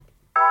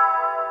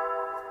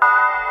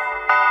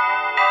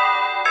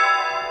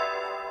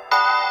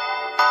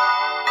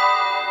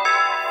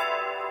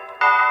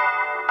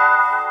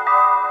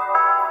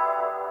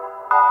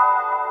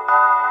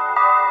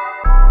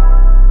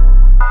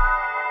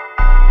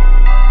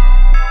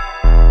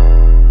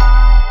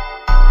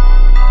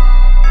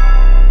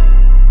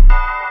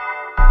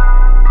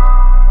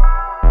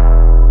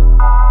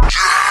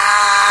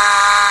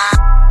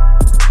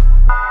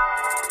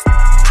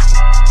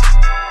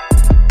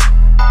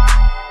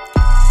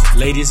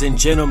Ladies and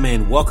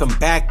gentlemen, welcome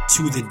back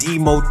to the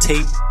Demo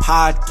Tape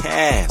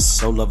Podcast.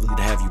 So lovely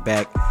to have you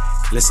back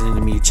listening to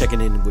me,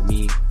 checking in with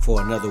me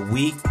for another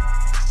week.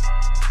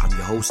 I'm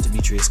your host,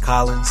 Demetrius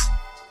Collins.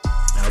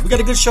 We got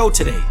a good show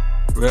today.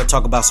 We're going to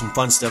talk about some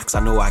fun stuff because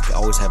I know I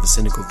always have a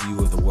cynical view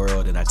of the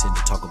world and I tend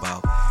to talk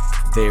about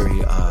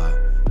very,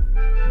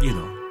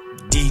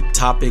 deep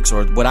topics,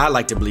 or what I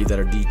like to believe that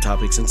are deep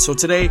topics. And so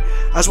today,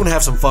 I just want to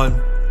have some fun.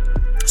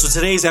 So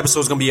today's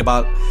episode is going to be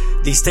about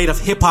the state of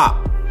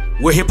hip-hop.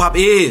 Where hip-hop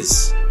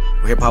is,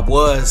 where hip-hop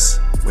was,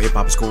 where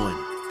hip-hop is going.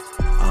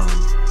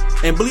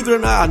 And believe it or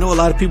not, I know a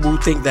lot of people who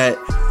think that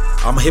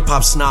I'm a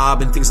hip-hop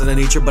snob and things of that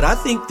nature, but I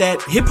think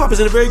that hip-hop is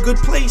in a very good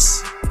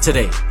place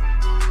today.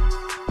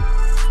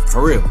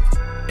 For real.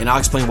 And I'll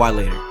explain why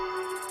later.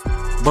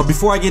 But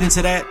before I get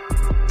into that,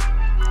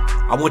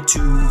 I want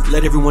to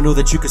let everyone know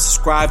that you can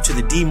subscribe to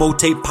the Demo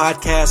Tape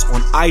Podcast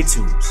on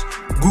iTunes,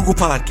 Google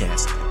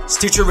Podcasts,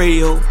 Stitcher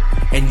Radio,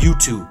 and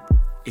YouTube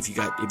if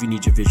you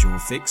need your visual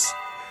fix.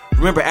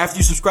 Remember, after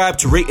you subscribe,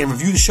 to rate and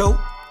review the show.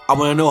 I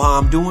want to know how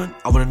I'm doing.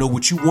 I want to know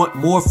what you want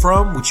more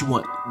from, what you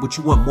want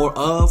more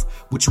of,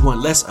 what you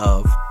want less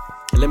of,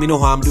 and let me know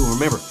how I'm doing.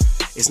 Remember,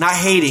 it's not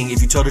hating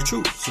if you tell the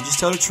truth. So just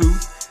tell the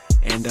truth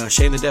and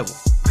shame the devil.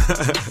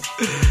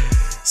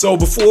 So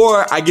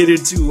before I get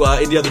into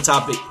any other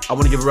topic, I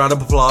want to give a round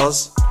of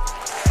applause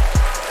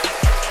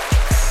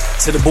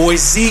to the boy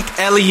Zeke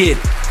Elliott,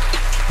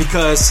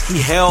 because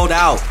he held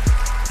out.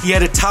 He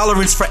had a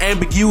tolerance for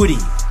ambiguity,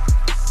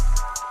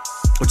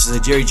 which is a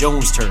Jerry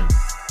Jones term,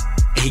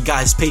 and he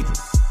got his paper.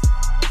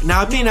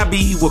 Now, it may not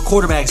be what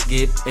quarterbacks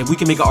get, and we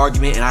can make an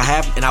argument, and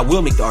I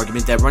will make the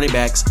argument that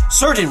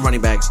certain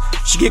running backs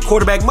should get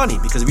quarterback money,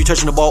 because if you're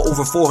touching the ball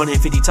over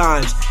 450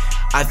 times,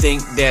 I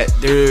think that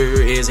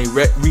there is a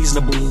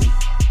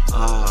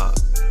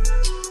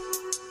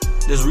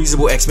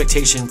reasonable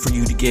expectation for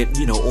you to get,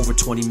 over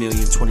 20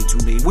 million, 22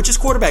 million, which is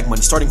quarterback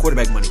money, starting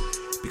quarterback money,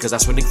 because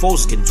that's what Nick Foles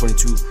is getting,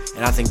 22,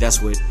 and I think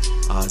that's what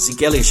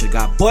Zeke Elliott should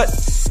have got. But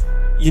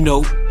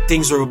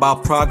things are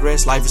about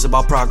progress. Life is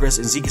about progress,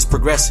 and Zeke is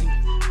progressing.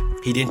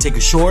 He didn't take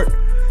a short,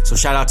 so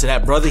shout out to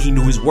that brother. He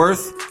knew his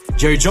worth.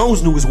 Jerry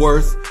Jones knew his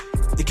worth.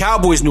 The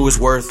Cowboys knew his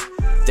worth.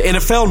 The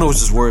NFL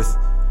knows his worth.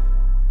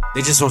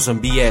 They just on some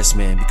BS,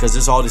 man, because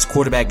there's all this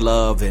quarterback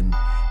love, and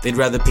they'd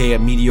rather pay a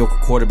mediocre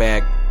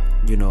quarterback,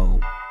 $30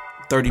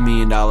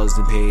 million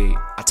than pay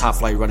a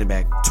top-flight running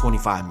back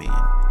 $25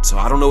 million. So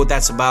I don't know what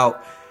that's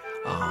about.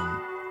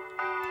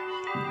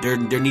 There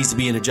needs to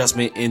be an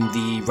adjustment in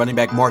the running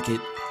back market.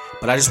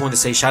 But I just wanted to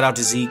say shout out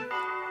to Zeke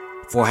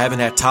for having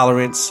that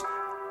tolerance,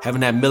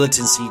 having that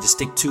militancy to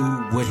stick to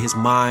what his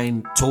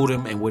mind told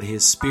him and what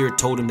his spirit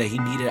told him that he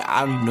needed.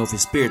 I don't even know if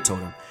his spirit told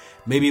him.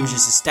 Maybe it was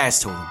just his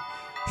stats told him.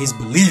 His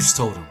beliefs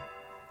told him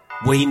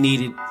what he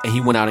needed, and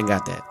he went out and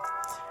got that.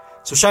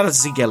 So shout out to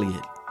Zeke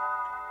Elliott,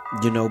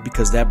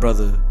 because that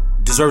brother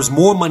deserves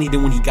more money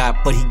than when he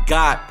got, but he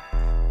got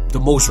the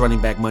most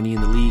running back money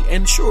in the league.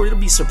 And sure, it'll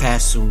be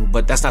surpassed soon,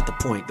 but that's not the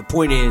point. The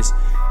point is,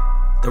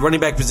 the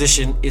running back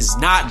position is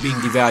not being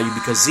devalued,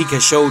 because Zeke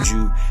has showed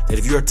you that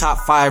if you're a top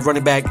 5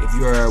 running back, if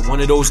you're one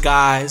of those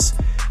guys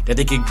that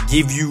they can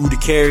give you the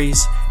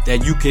carries,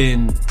 that you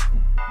can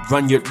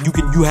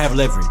you have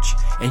leverage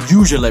and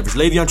use your leverage.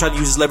 Le'Veon tried to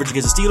use his leverage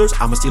against the Steelers.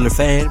 I'm a Steeler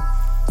fan.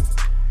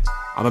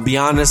 I'm gonna be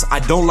honest, I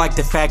don't like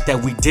the fact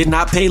that we did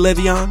not pay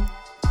Le'Veon,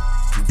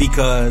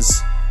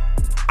 because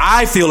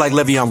I feel like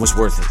Le'Veon was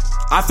worth it.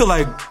 I feel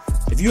like,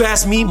 if you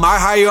ask me, my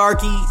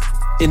hierarchy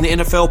in the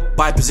NFL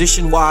by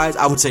position wise,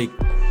 I would say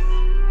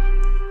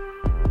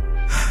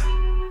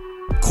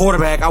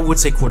quarterback. I would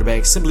say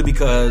quarterback, simply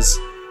because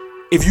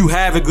if you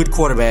have a good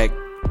quarterback,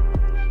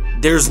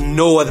 there's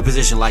no other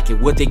position like it,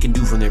 what they can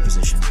do from their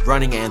position,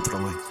 running and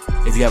throwing,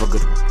 if you have a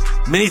good one.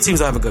 Many teams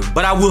don't have a good one,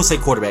 but I will say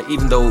quarterback,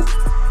 even though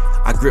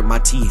I grit my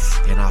teeth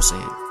and I'll say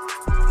it.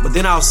 But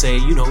then I'll say,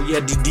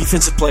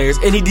 defensive players,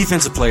 any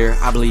defensive player,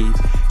 I believe,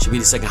 should be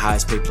the second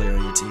highest paid player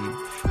on your team.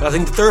 But I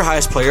think the third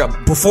highest player,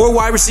 before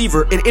wide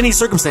receiver, in any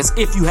circumstance,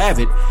 if you have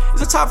it,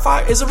 is a top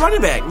 5, is a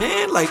running back,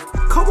 man. Like,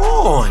 come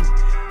on.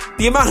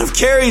 The amount of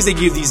carries they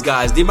give these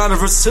guys, the amount of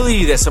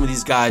versatility that some of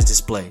these guys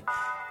display.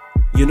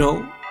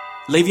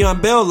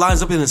 Le'Veon Bell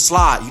lines up in the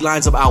slot. He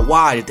lines up out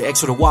wide at the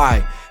X or the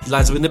Y. He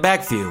lines up in the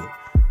backfield.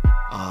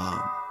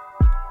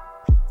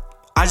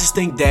 I just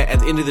think that at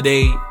the end of the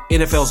day,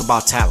 NFL is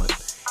about talent.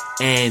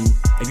 And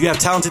if you have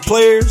talented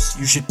players,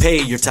 you should pay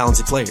your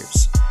talented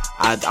players.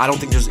 I don't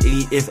think there's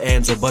any ifs,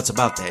 ands, or buts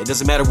about that. It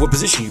doesn't matter what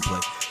position you play.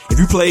 If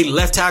you play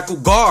left tackle,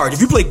 guard.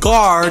 If you play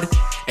guard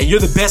and you're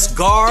the best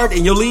guard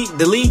in the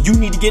league, you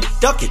need to get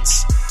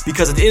ducats.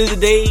 Because at the end of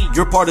the day,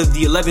 you're part of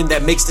the 11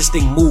 that makes this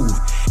thing move.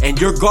 And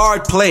your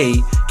guard play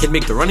can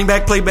make the running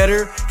back play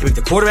better, can make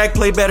the quarterback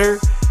play better.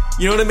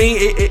 You know what I mean?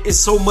 It's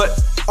so much.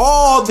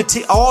 All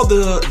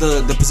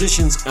the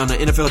positions on an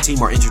NFL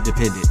team are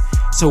interdependent.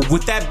 So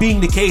with that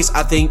being the case,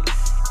 I think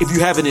if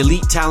you have an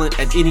elite talent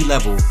at any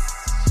level,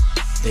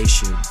 they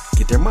should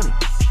get their money.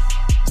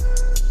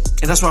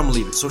 And that's where I'm going to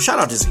leave it. So shout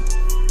out to Zeke.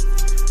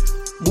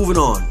 Moving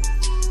on,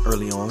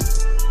 early on.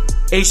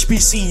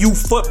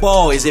 HBCU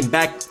football is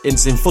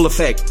in full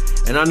effect.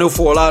 And I know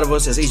for a lot of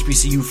us as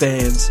HBCU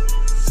fans,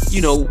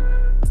 you know,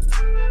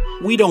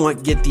 we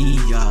don't get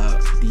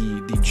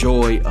the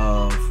joy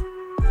of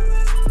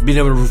being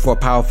able to root for a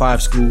Power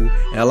 5 school.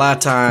 And a lot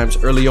of times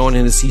early on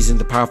in the season,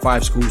 the Power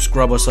 5 schools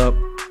scrub us up.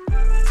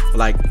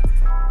 Like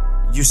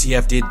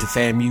UCF did to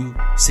FAMU,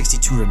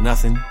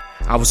 62-0.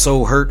 I was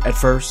so hurt at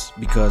first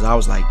because I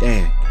was like,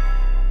 dang,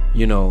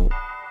 you know,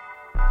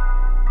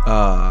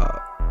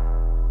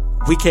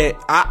 we can't,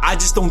 I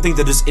just don't think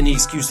that there's any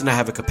excuse to not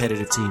have a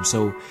competitive team.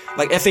 So,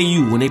 like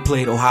FAU, when they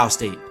played Ohio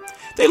State,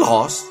 they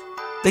lost.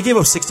 They gave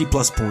up 60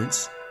 plus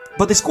points,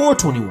 but they scored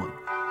 21.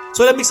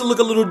 So that makes it look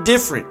a little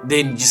different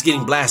than just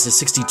getting blasted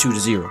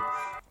 62-0.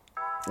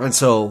 And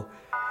so,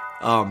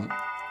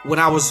 when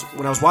I was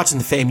watching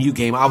the FAMU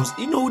game, I was,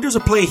 you know, there's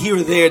a play here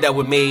or there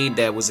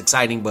that was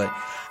exciting, but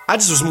I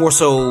just was more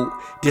so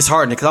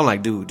disheartened because I'm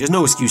like, dude, there's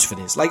no excuse for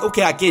this. Like,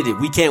 okay, I get it.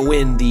 We can't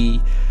win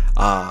the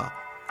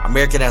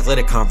American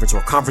Athletic Conference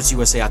or Conference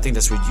USA. I think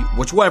that's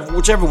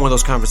whichever one of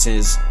those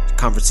conferences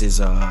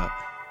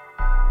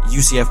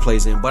UCF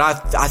plays in. But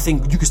I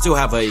think you can still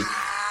have a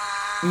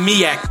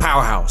MEAC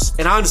powerhouse.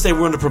 And I understand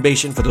we're under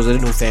probation. For those that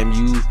don't know,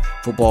 FAMU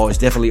football is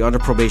definitely under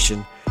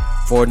probation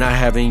for not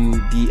having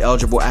the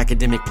eligible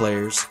academic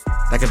players.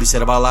 That could be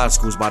said about a lot of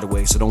schools, by the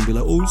way. So don't be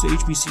like, oh, it's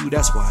HBCU,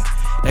 that's why.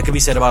 That could be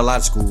said about a lot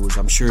of schools.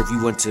 I'm sure if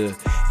you went to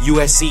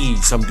USC,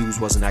 some dudes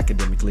wasn't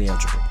academically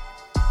eligible.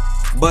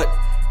 But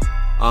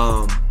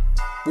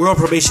we're on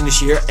probation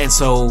this year, and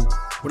so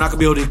we're not going to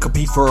be able to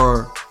compete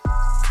for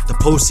the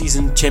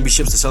postseason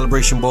championships, the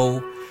Celebration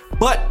Bowl.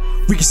 But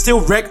we can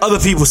still wreck other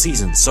people's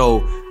seasons.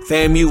 So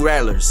FAMU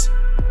Rattlers,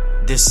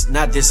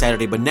 not this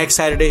Saturday, but next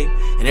Saturday,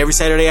 and every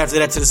Saturday after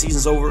that till the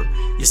season's over,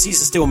 your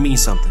season still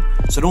means something.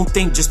 So don't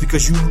think just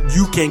because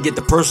you can't get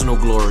the personal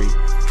glory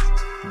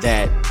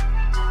that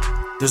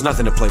there's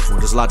nothing to play for.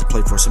 There's a lot to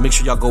play for. So make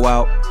sure y'all go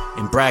out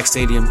in Bragg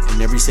Stadium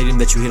and every stadium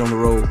that you hit on the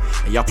road,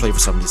 and y'all play for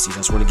something this season.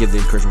 I just want to give the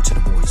encouragement to the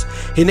boys.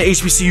 Hitting the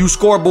HBCU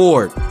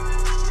scoreboard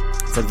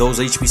for those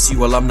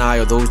HBCU alumni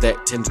or those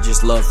that tend to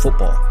just love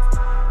football.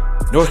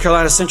 North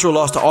Carolina Central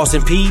lost to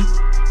Austin Peay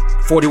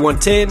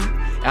 41-10.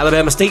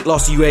 Alabama State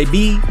lost to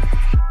UAB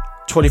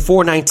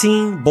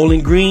 24-19.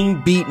 Bowling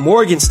Green beat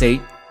Morgan State,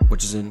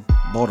 which is in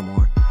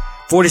Baltimore,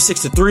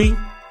 46-3.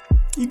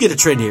 You get a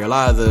trend here. A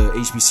lot of the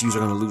HBCUs are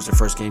going to lose their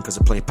first game because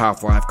they're playing Power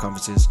 5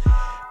 conferences.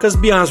 Because to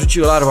be honest with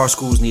you, a lot of our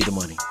schools need the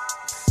money.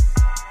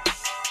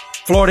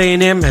 Florida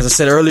A&M, as I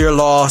said earlier,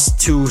 lost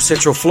to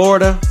Central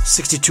Florida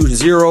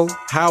 62-0.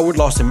 Howard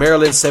lost to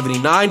Maryland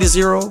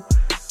 79-0.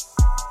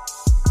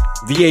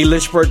 VA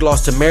Lynchburg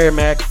lost to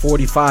Merrimack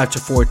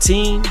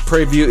 45-14.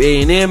 Prairie View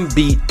A&M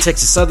beat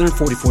Texas Southern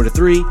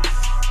 44-3.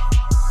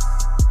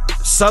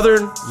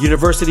 Southern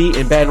University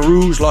in Baton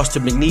Rouge lost to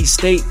McNeese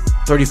State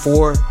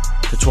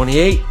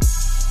 34-28.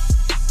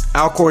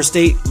 Alcorn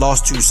State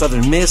lost to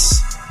Southern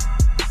Miss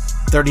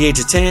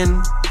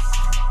 38-10.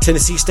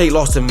 Tennessee State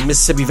lost to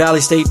Mississippi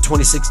Valley State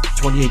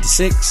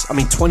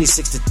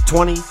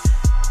 26-20.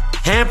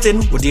 Hampton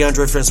with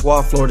DeAndre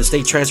Francois, Florida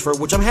State transfer,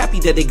 which I'm happy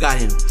that they got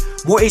him.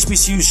 More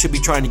HBCUs should be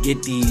trying to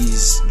get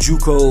these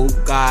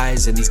JUCO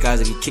guys and these guys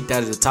that get kicked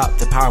out of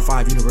the Power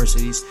 5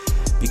 universities,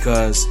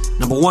 because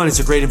number one, it's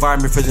a great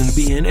environment for them to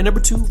be in, and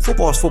number two,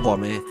 football is football,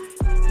 man.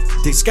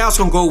 The scouts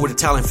gonna go where the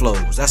talent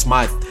flows. That's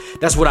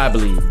what I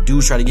believe.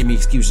 Dudes try to give me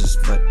excuses,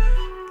 but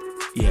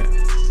yeah.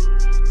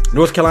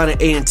 North Carolina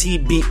A&T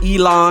beat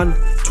Elon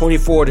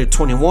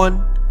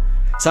 24-21.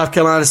 South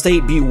Carolina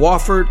State beat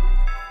Wofford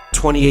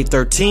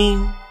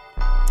 28-13.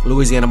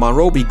 Louisiana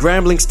Monroe beat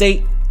Grambling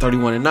State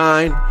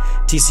 31-9.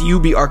 TCU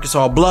beat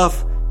Arkansas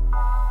Bluff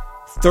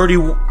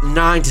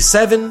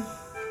 39-7.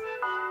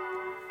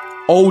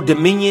 Old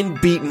Dominion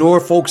beat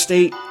Norfolk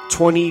State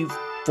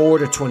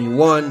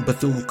 24-21.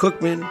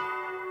 Bethune-Cookman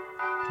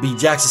beat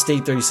Jackson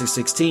State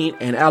 36-16.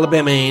 And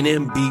Alabama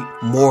A&M beat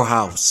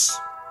Morehouse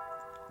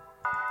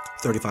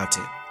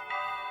 35-10.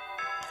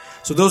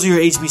 So those are your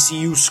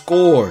HBCU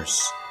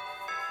scores.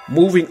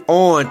 Moving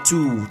on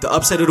to the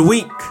upset of the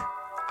week.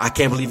 I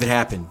can't believe it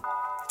happened.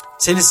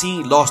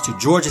 Tennessee lost to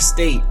Georgia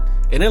State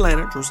in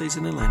Atlanta. Georgia State's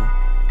in Atlanta.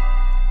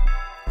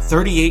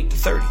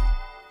 38-30.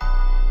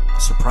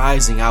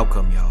 Surprising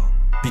outcome, y'all.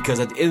 Because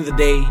at the end of the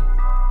day,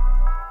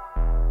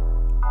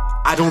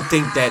 I don't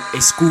think that a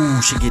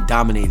school should get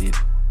dominated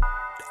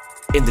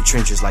in the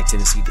trenches like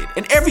Tennessee did.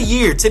 And every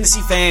year,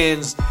 Tennessee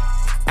fans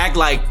act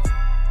like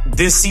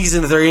this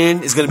season that they're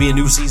in is going to be a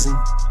new season.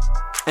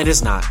 And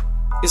it's not.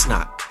 It's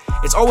not.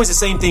 It's always the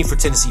same thing for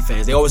Tennessee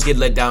fans. They always get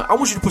let down. I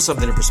want you to put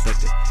something in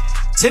perspective.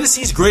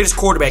 Tennessee's greatest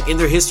quarterback in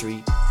their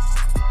history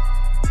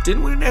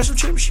didn't win a national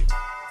championship.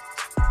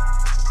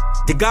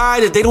 The guy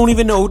that they don't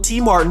even know,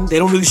 T. Martin, they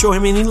don't really show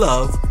him any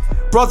love,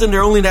 brought them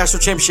their only national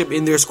championship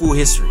in their school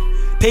history.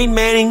 Peyton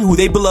Manning, who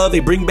they love,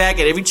 they bring back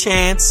at every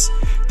chance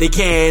they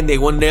can. They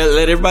want to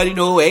let everybody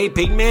know, hey,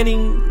 Peyton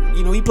Manning,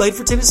 you know, he played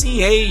for Tennessee.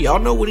 Hey, y'all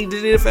know what he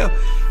did in the NFL.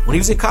 When he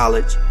was in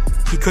college,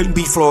 he couldn't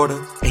beat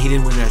Florida, and he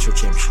didn't win a national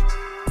championship.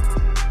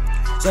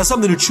 So that's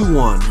something to chew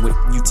on with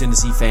you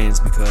Tennessee fans,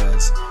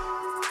 because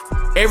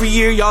Every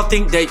year y'all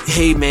think that,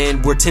 hey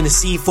man, we're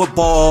Tennessee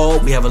football,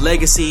 we have a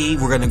legacy,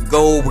 we're gonna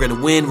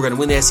win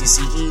the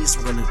SEC East,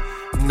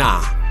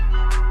 Nah.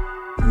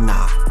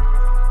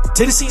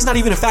 Tennessee's not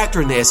even a factor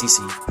in the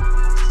SEC.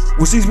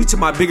 Which leads me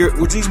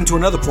to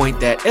another point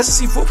that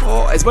SEC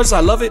football, as much as I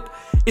love it,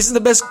 isn't the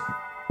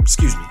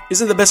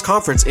best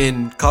conference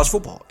in college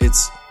football.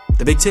 It's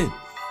the Big Ten.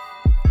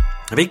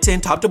 The Big Ten,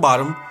 top to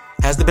bottom,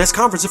 has the best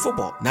conference in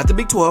football. Not the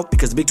Big 12,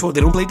 because the Big 12,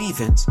 they don't play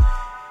defense.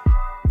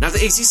 Not the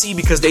ACC,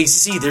 because the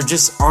ACC, there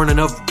just aren't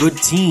enough good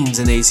teams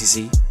in the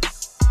ACC.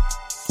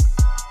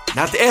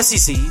 Not the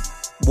SEC,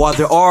 while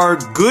there are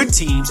good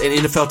teams and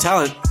NFL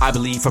talent, I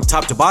believe, from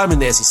top to bottom in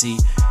the SEC,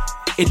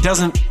 it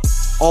doesn't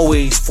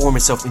always form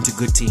itself into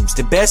good teams.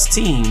 The best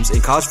teams in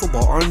college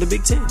football are in the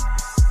Big Ten.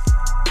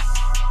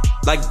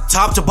 Like,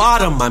 top to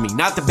bottom,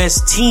 not the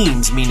best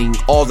teams, meaning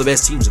all the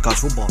best teams in college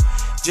football.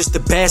 Just the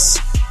best,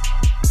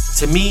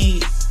 to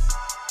me,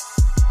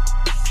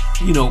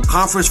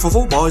 conference for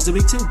football is the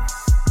Big Ten.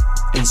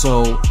 And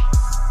so,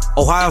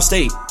 Ohio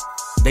State,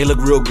 they look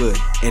real good.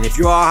 And if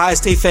you're an Ohio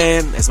State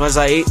fan, as much as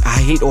I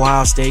hate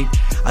Ohio State,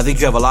 I think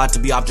you have a lot to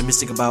be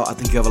optimistic about. I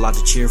think you have a lot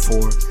to cheer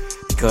for,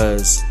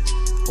 because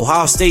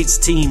Ohio State's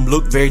team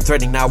looked very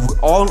threatening. Now,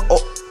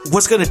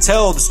 what's going to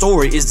tell the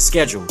story is the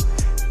schedule.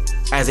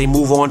 As they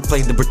move on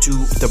playing the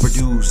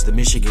Purdues, the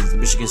Michigans, the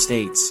Michigan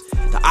States,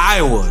 the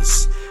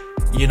Iowas,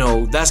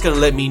 that's going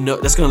to let me know.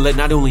 That's going to let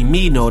not only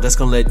me know, that's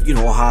going to let,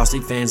 Ohio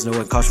State fans know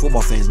and college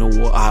football fans know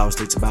what Ohio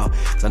State's about.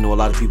 Because I know a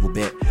lot of people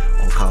bet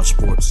on college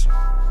sports.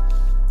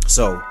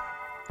 So,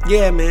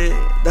 yeah, man,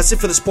 that's it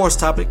for the sports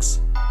topics.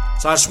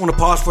 So I just want to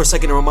pause for a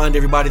second and remind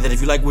everybody that if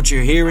you like what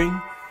you're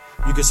hearing,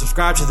 you can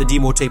subscribe to the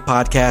Demo Tape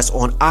Podcast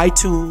on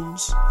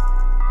iTunes,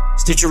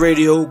 Stitcher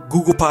Radio,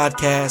 Google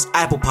Podcasts,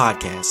 Apple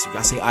Podcasts.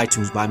 I say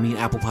iTunes, but I mean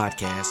Apple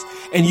Podcasts.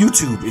 And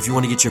YouTube, if you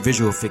want to get your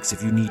visual fix,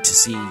 if you need to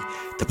see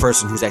the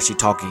person who's actually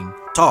talk. You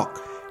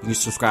can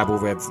subscribe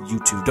over at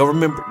YouTube.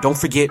 Don't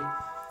forget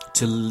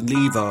to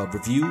leave a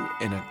review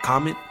and a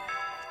comment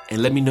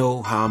and let me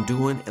know how I'm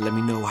doing, and let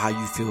me know how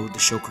you feel the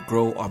show could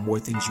grow, or more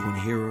things you want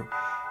to hear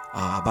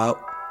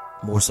about,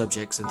 more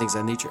subjects and things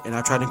of that nature. And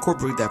I try to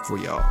incorporate that for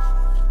y'all.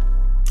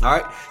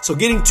 Alright, so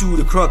getting to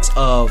the crux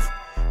of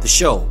the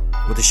show,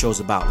 what the show's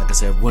about. Like I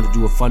said, I want to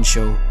do a fun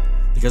show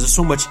because there's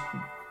so much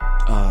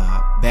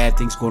bad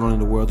things going on in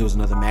the world. There was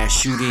another mass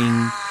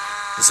shooting.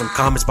 There's some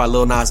comments by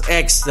Lil Nas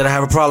X that I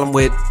have a problem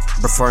with,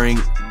 regarding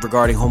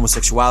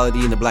homosexuality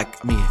in the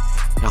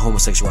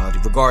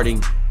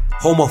regarding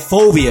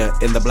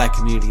homophobia in the black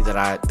community that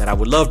I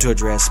would love to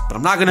address, but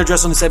I'm not going to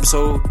address on this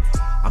episode.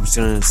 I'm just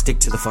going to stick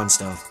to the fun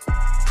stuff,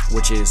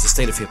 which is the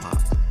state of hip-hop.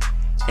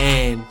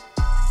 And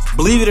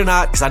believe it or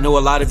not, because I know a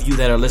lot of you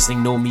that are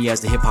listening know me as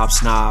the hip-hop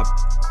snob,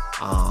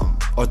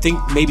 or think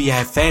maybe you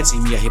have fancied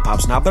me a hip-hop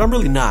snob, but I'm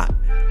really not.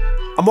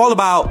 I'm all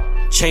about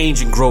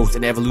change and growth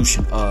and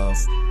evolution of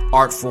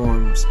art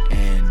forms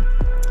and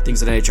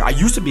things of that nature. I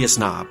used to be a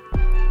snob,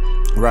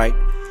 right?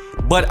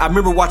 But I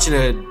remember watching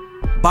a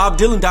Bob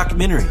Dylan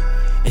documentary,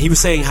 and he was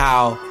saying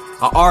how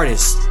an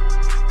artist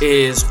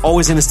is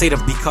always in a state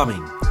of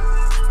becoming,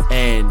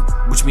 and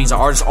which means an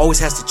artist always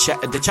has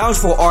to the challenge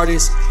for an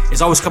artist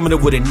is always coming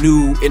up with a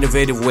new,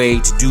 innovative way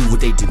to do what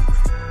they do.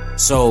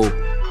 So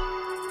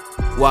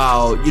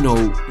while,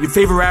 your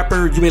favorite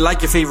rapper, you may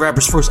like your favorite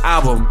rapper's first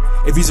album,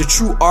 if he's a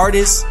true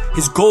artist,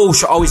 his goal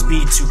should always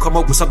be to come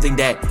up with something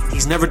that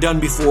he's never done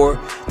before,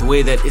 the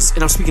way that it's,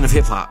 and I'm speaking of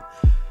hip-hop,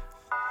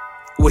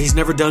 what he's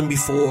never done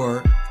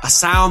before, a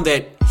sound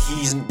that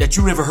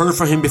you never heard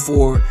from him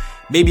before,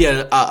 maybe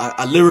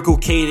a lyrical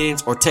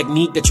cadence or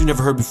technique that you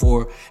never heard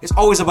before. It's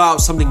always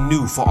about something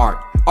new for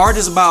art. Art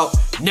is about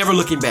never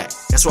looking back.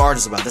 That's what art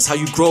is about. That's how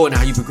you grow and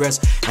how you progress,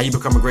 how you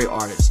become a great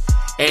artist.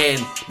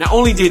 And not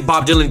only did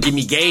Bob Dylan give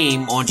me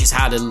game on just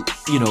how to,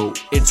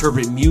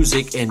 interpret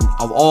music and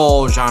of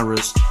all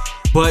genres,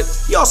 but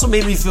he also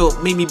made me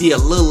be a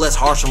little less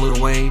harsh on Lil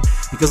Wayne,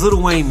 because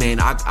Lil Wayne, man,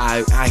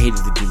 I hated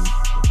the dude.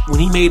 When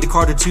he made the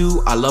Carter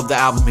 2, I love the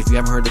album. If you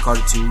haven't heard the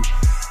Carter 2,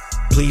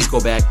 please go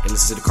back and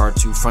listen to the Carter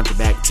 2 front to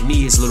back. To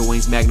me, it's Lil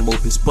Wayne's magnum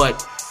opus,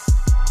 but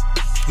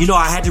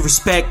I had to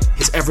respect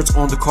his efforts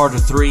on the Carter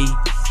 3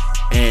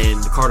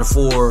 and the Carter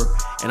 4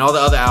 and all the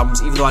other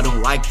albums, even though I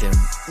don't like them.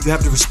 You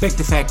have to respect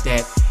the fact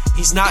that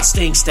he's not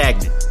staying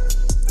stagnant.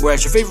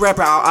 Whereas your favorite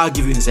rapper, I'll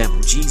give you an example,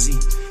 Jeezy,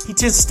 he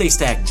tends to stay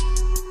stagnant.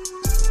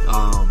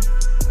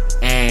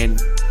 And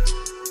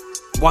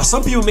while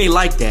some people may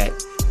like that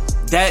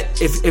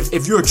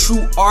if you're a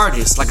true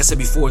artist, like I said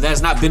before, that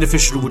is not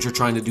beneficial to what you're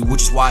trying to do,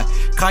 which is why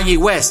Kanye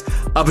West,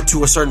 up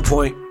until a certain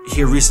point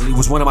here recently,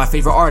 was one of my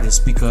favorite artists,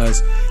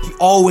 because he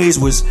always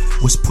was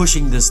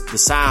pushing the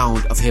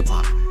sound of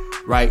hip-hop,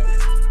 right?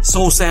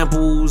 Soul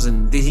samples,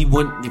 and then he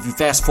went, if you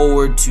fast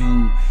forward to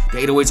the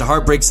 808s, a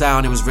Heartbreak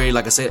sound, it was very,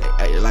 like it says,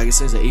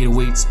 the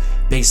 808s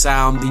bass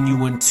sound. Then you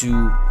went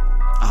to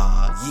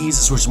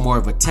Yeezus, which is more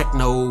of a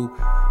techno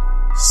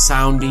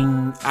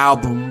sounding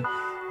album.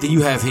 Then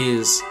you have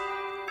his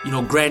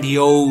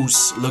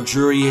grandiose,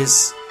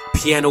 luxurious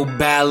piano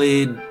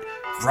ballad,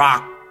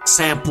 rock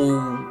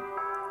sample,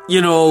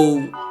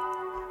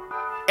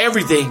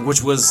 everything,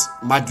 which was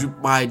my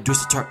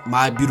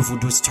beautiful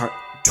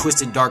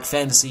twisted dark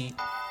fantasy.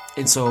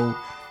 And so,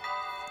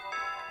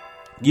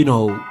 you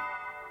know,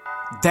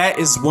 that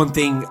is one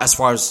thing as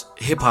far as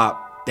hip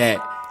hop that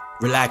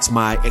relaxed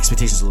my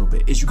expectations a little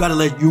bit. Is you gotta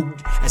let you,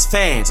 as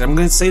fans, I'm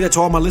gonna say that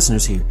to all my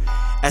listeners here,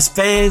 as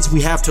fans,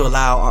 we have to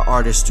allow our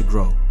artists to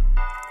grow.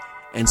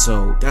 And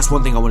so that's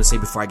one thing I want to say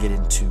before I get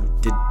into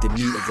the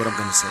meat of what I'm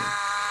gonna say.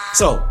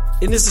 So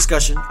in this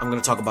discussion, I'm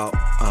gonna talk about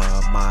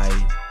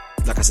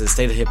like I said, the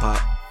state of hip hop,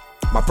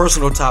 my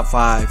personal top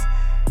 5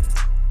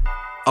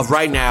 of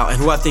right now, and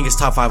who I think is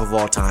top 5 of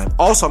all time.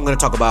 Also, I'm going to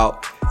talk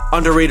about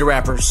underrated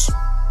rappers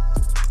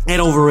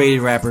and overrated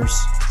rappers.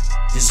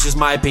 This is just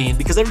my opinion,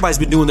 because everybody's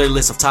been doing their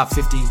list of top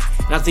 50,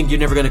 and I think you're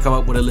never going to come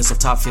up with a list of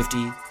top 50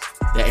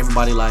 that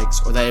everybody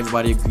likes or that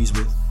everybody agrees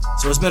with.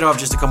 So it's better off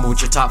just to come up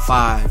with your top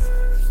 5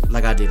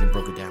 like I did and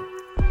broke it down.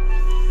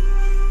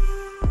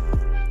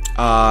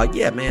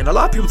 Yeah, man, a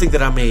lot of people think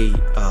that I'm a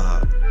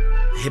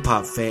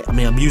hip-hop fan,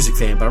 a music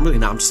fan, but I'm really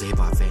not. I'm just a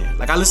hip-hop fan.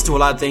 Like, I listen to a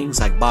lot of things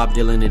like Bob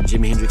Dylan and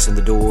Jimi Hendrix and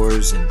The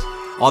Doors and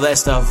all that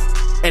stuff,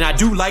 and I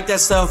do like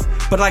that stuff,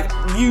 but like,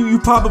 you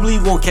probably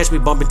won't catch me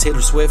bumping Taylor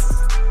Swift,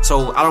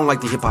 so I don't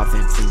like the hip-hop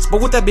fan things.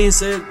 But with that being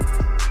said,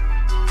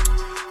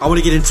 I want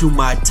to get into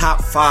my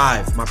top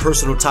 5, my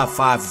personal top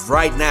 5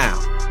 right now.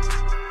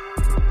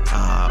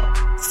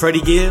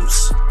 Freddie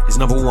Gibbs is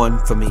number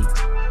 1 for me,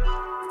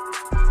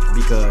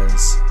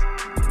 because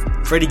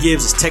Freddie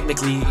Gibbs is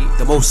technically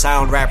the most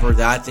sound rapper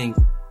that I think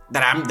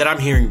that I'm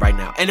hearing right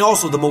now, and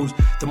also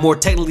the more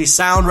technically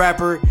sound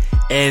rapper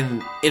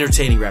and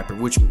entertaining rapper.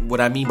 Which,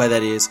 what I mean by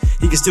that is,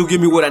 he can still give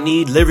me what I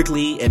need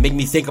lyrically and make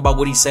me think about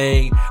what he's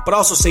saying, but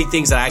also say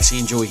things that I actually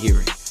enjoy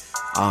hearing,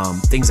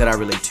 things that I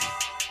relate to.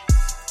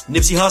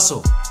 Nipsey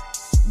Hussle,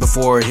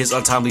 before his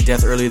untimely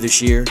death earlier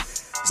this year,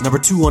 is number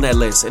 2 on that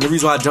list. And the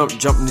reason why I dropped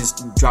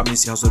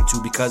Nipsey Hussle to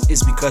 2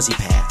 because he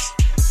passed,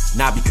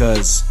 not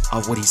because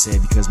of what he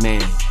said. Because,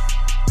 man,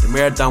 the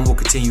marathon will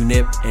continue,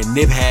 Nip, and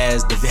Nip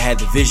had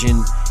the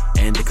vision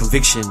and the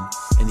conviction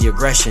and the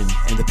aggression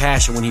and the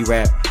passion when he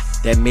rapped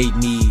that made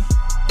me,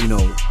 you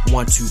know,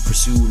 want to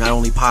pursue not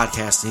only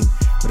podcasting,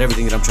 but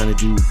everything that I'm trying to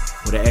do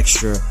with an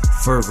extra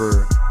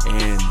fervor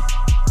and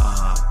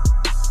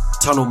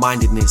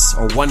tunnel-mindedness,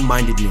 or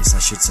one-mindedness, I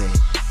should say,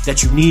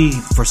 that you need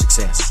for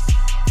success.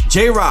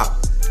 J-Rock.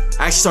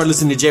 I actually started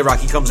listening to J-Rock.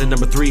 He comes in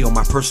number 3 on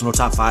my personal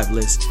top 5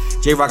 list.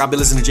 J-Rock, I've been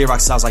listening to J-Rock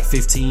since I was like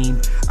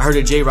 15. I heard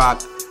of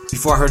J-Rock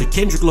before I heard of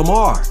Kendrick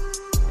Lamar.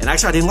 And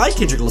actually, I didn't like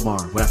Kendrick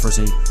Lamar when I first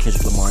heard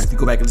Kendrick Lamar. If you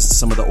go back and listen to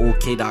some of the old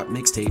K-Dot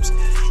mixtapes,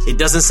 it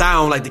doesn't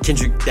sound like the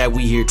Kendrick that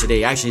we hear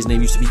today. Actually, his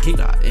name used to be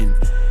K-Dot. And,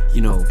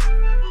 you know,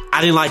 I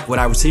didn't like what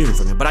I was hearing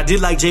from him. But I did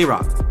like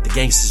J-Rock. The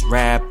gangsters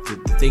rap, the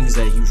things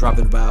that he was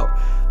rapping about.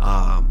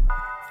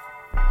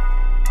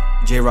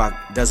 J-Rock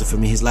does it for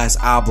me. His last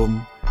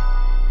album,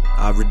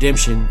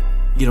 Redemption,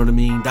 you know what I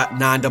mean?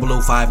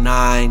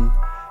 90059.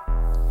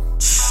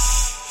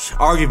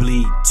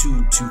 Arguably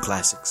two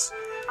classics.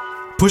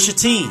 Pusha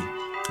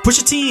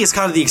T is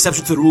kind of the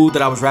exception to the rule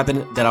that I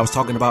was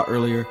talking about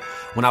earlier,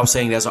 when I was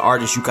saying that as an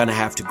artist you kind of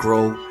have to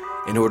grow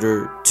in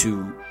order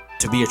to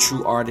be a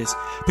true artist.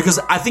 Because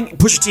I think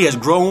Pusha T has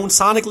grown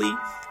sonically,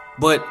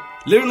 but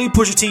literally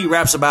Pusha T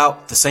raps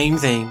about the same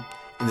thing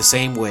in the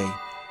same way.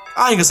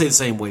 I ain't gonna say the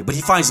same way, but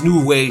he finds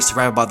new ways to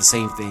rap about the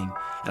same thing.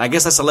 And I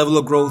guess that's a level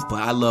of growth,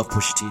 but I love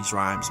Pusha T's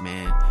rhymes,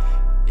 man.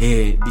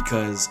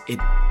 Because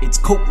it's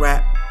coke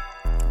rap,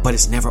 but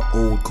it's never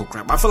old coke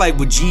rap. I feel like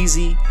with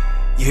Jeezy,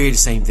 you hear the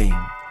same thing.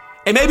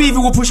 And maybe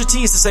even with Pusha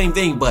T, it's the same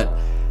thing, but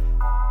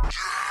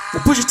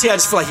with Pusha T, I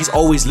just feel like he's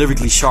always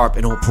lyrically sharp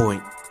and on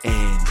point.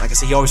 And like I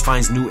said, he always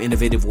finds new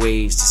innovative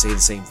ways to say the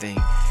same thing.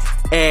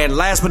 And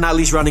last but not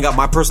least, rounding out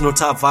my personal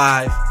top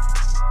 5,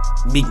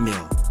 Meek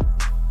Mill.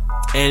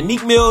 And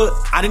Meek Mill,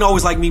 I didn't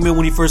always like Meek Mill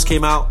when he first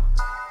came out.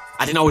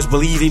 I didn't always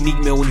believe in Meek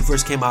Mill when he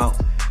first came out.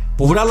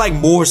 But what I like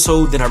more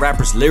so than a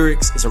rapper's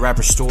lyrics is a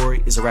rapper's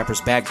story, is a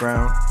rapper's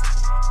background.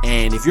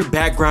 And if your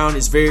background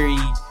is very...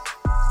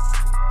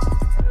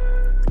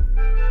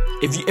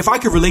 If I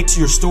could relate to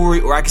your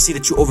story, or I could see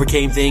that you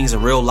overcame things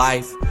in real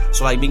life.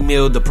 So like Meek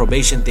Mill, the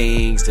probation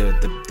things,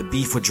 the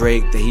beef with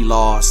Drake that he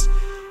lost,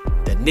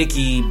 the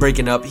Nicki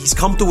breaking up. He's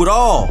come through it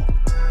all.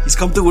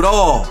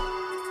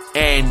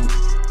 And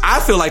I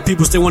feel like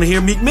people still want to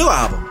hear Meek Mill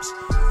albums.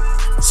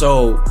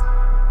 So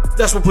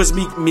that's what puts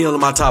Meek Mill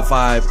in my top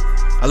 5.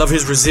 I love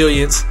his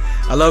resilience.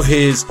 I love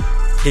his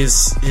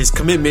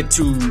commitment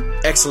to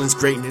excellence,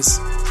 greatness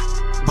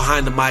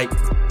behind the mic.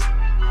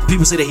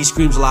 People say that he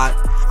screams a lot.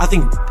 I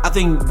think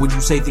when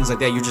you say things like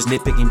that, you're just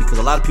nitpicking, because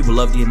a lot of people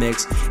love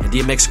DMX, and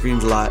DMX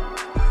screams a lot.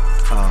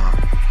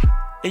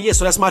 And yeah,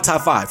 so that's my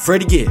top 5.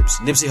 Freddie Gibbs,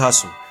 Nipsey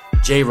Hussle,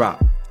 J-Rock,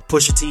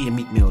 Pusha T, and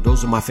Meek Mill.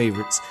 Those are my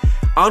favorites.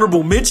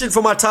 Honorable mention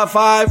for my top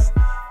 5,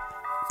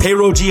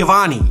 Payroll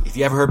Giovanni. If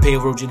you ever heard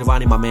Payroll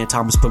Giovanni, my man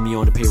Thomas put me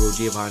on to Payroll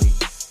Giovanni.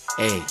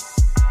 Hey,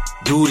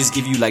 dude just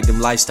give you like them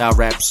lifestyle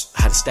raps,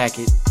 how to stack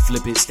it,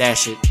 flip it,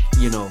 stash it,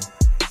 you know.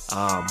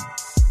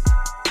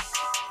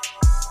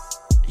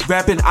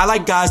 rapping. I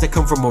like guys that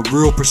come from a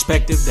real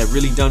perspective, that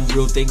really done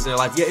real things in their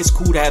life. Yeah, it's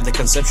cool to have the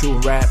conceptual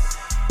rap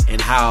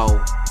and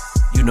how,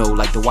 you know,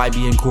 like the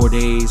YBN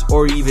Cordays,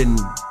 or even,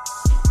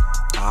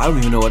 I don't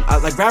even know what,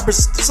 like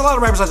rappers, there's a lot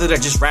of rappers out there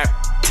that just rap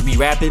to be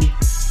rapping.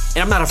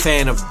 And I'm not a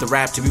fan of the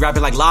rap to be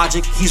rapping. Like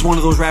Logic, he's one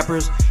of those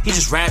rappers. He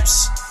just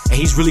raps, and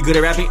he's really good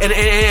at rapping.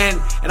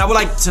 And I would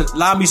like to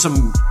allow me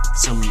some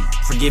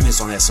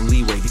forgiveness on that, some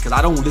leeway, because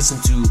I don't listen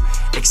to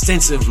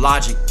extensive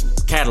Logic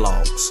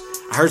catalogs.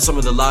 I heard some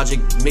of the Logic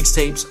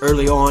mixtapes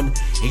early on,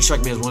 and he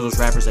struck me as one of those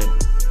rappers that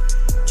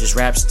just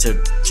raps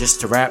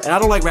to rap. And I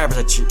don't like rappers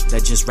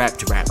that just rap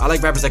to rap. I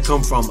like rappers that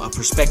come from a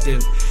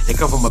perspective, they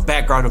come from a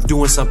background of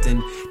doing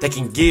something that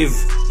can give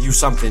you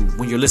something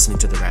when you're listening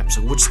to the rap.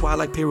 So, which is why I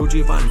like Payroll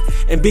Giovanni.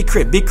 And Big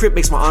Crit. Big Crit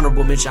makes my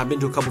honorable mention. I've been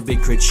to a couple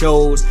Big Crit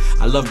shows.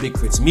 I love Big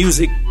Crit's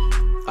music.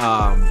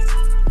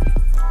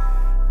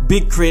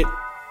 Big Crit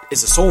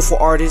is a soulful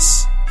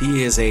artist.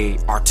 He is a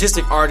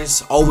artistic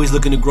artist, always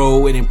looking to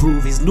grow and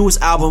improve. His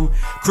newest album,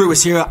 Crit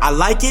Was Here, I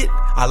like it.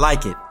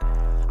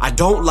 I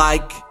don't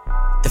like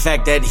the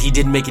fact that he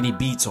didn't make any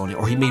beats on it,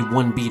 or he made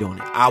one beat on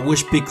it. I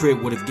wish Big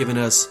Crit would have given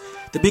us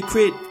the Big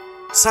Crit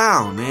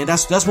sound, man.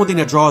 That's one thing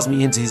that draws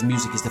me into his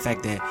music, is the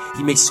fact that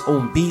he makes his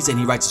own beats and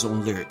he writes his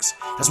own lyrics.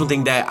 That's one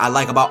thing that I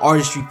like about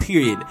artistry,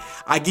 period.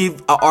 I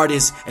give an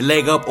artist a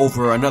leg up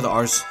over another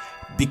artist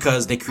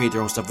because they create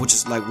their own stuff, which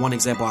is like one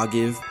example I'll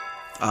give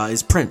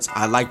is Prince.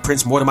 I like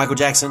Prince more than Michael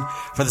Jackson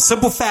for the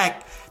simple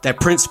fact that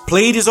Prince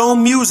played his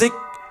own music,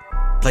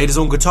 played his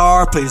own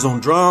guitar, played his own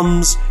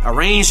drums,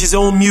 arranged his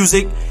own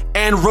music,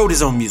 and wrote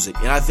his own music.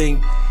 And I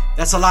think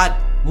that's a lot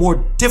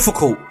more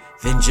difficult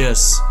than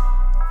just,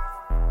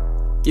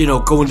 you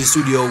know, going to the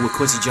studio with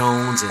Quincy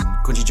Jones, and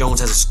Quincy Jones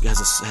has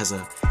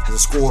a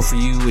score for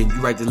you, and you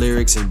write the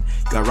lyrics, and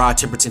you got Rod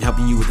Temperton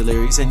helping you with the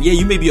lyrics. And yeah,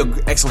 you may be an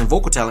excellent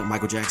vocal talent,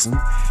 Michael Jackson,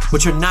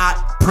 but you're not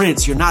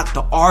Prince. You're not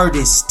the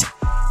artist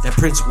that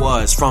Prince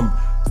was. From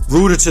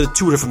rooter to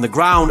tutor, from the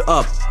ground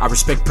up, I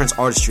respect Prince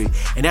artistry.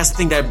 And that's the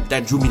thing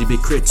that drew me to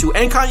Big Crit too,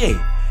 and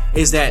Kanye,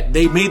 is that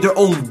they made their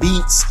own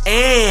beats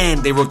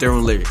and they wrote their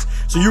own lyrics.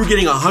 So you were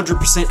getting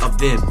 100% of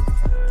them.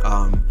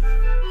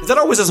 That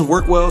always doesn't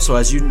work well. So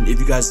if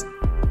you guys,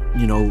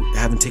 you know,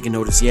 haven't taken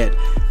notice yet,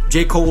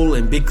 J. Cole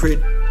and J.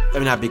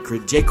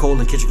 Cole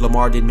and Kendrick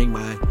Lamar didn't make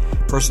my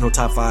personal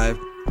top 5.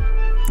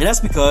 And that's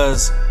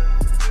because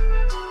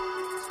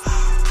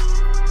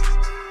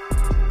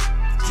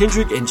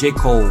Kendrick and J.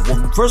 Cole,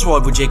 well, first of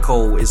all, with J.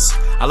 Cole is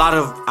a lot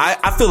of,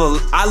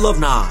 I love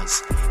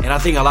Nas, and I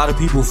think a lot of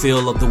people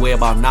feel the way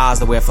about Nas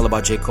the way I feel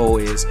about J. Cole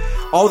is,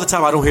 all the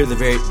time I don't hear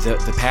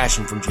the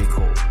passion from J.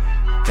 Cole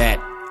that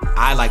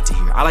I like to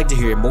hear. I like to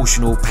hear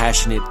emotional,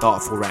 passionate,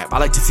 thoughtful rap. I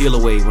like to feel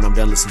a way when I'm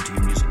done listening to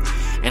your music.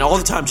 And all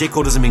the time, J.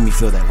 Cole doesn't make me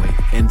feel that way.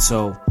 And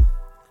so,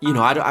 you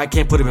know, I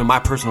can't put him in my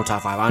personal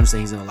top 5. I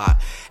understand he's in a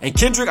lot. And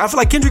Kendrick, I feel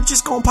like Kendrick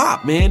just gonna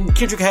pop, man.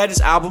 Kendrick had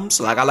his albums.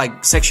 Like, I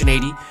like Section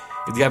 80.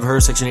 If you haven't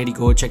heard Section 80,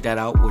 go and check that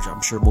out, which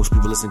I'm sure most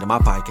people listening to my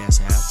podcast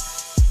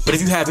have. But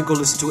if you haven't, go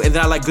listen to it. And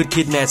then I like Good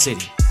Kid, Mad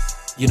City.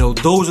 You know,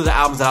 those are the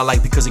albums that I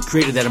like because it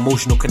created that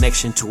emotional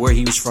connection to where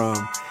he was from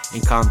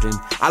in Compton.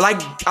 I like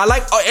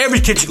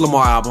every Kendrick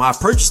Lamar album. I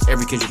purchased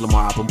every Kendrick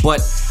Lamar album,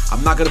 but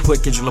I'm not gonna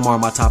put Kendrick Lamar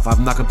in my top 5.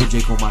 I'm not gonna put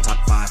J. Cole in my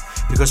top 5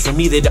 because for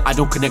me, I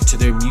don't connect to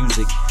their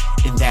music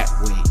in that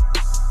way.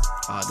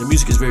 Their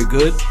music is very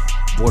good,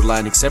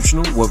 borderline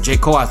exceptional. Well, J.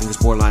 Cole, I think, is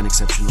borderline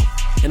exceptional.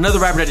 Another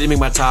rapper that didn't make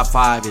my top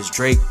 5 is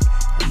Drake.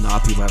 A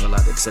lot of people have a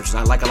lot of exceptions.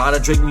 I like a lot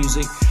of Drake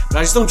music, but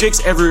I just don't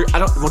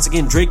once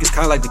again, Drake is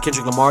kind of like the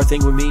Kendrick Lamar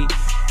thing with me.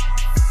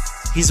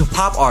 He's a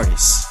pop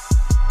artist,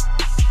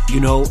 you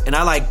know, and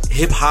I like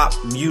hip-hop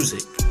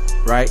music,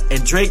 right?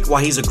 And Drake,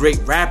 while he's a great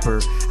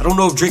rapper, I don't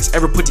know if Drake's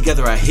ever put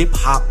together a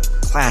hip-hop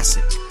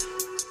classic.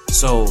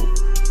 So,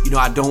 you know,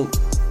 I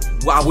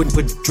wouldn't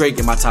put Drake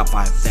in my top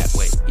 5 that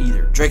way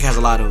either. Drake has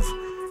a lot of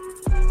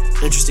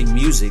interesting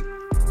music,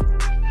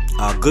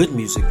 good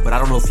music, but I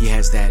don't know if he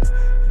has that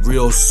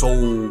real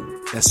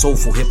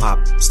soulful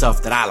hip-hop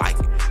stuff that I like,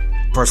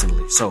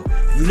 personally. So,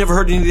 if you've never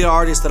heard any of the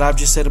artists that I've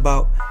just said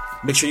about,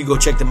 make sure you go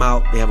check them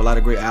out. They have a lot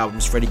of great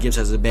albums. Freddie Gibbs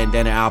has a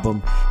Bandana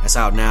album that's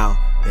out now.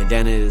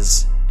 Bandana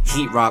is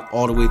heat rock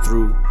all the way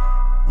through.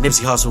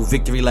 Nipsey Hussle,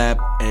 Victory Lap,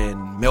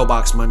 and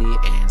Mailbox Money,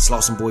 and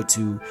Slauson Boy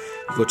 2. You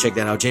go check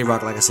that out.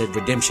 J-Rock, like I said,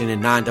 Redemption,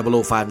 and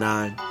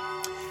 90059.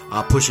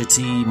 Pusha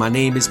T, My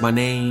Name Is My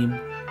Name,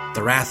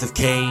 The Wrath of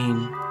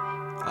Cain,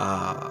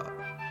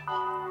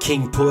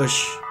 King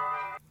Push.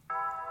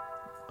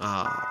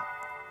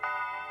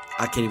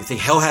 I can't even think.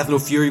 Hell Hath No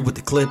Fury with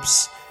the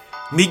Clips.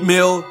 Meek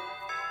Mill,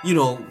 you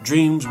know,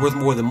 Dreams Worth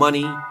More Than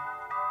Money.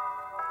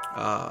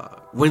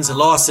 Wins and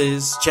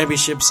Losses,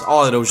 Championships,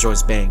 all of those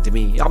joints bang to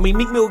me. I mean,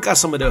 Meek Mill got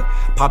some of the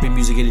poppy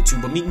music in it too,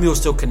 but Meek Mill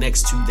still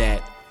connects to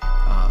that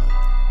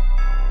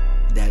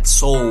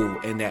soul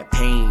and that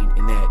pain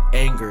and that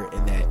anger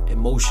and that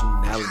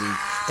emotionality,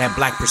 that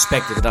black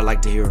perspective that I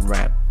like to hear in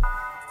rap.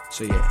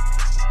 So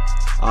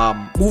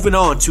yeah. Moving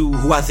on to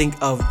who I think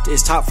of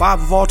is top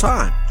 5 of all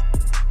time.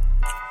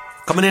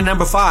 Coming in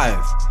number 5.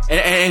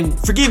 And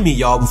forgive me,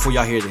 y'all, before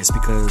y'all hear this,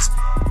 because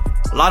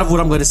a lot of what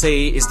I'm going to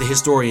say is the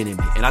historian in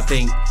me. And I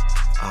think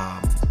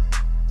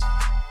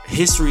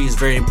history is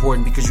very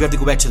important because you have to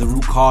go back to the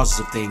root causes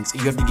of things.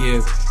 And you have to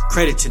give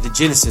credit to the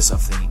genesis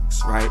of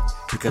things, right?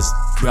 Because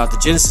without the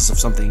genesis of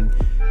something,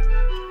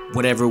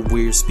 whatever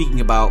we're speaking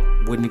about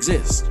wouldn't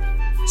exist.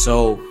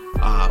 So,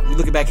 we're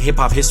looking back at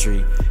hip-hop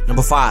history.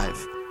 Number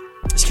 5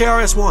 is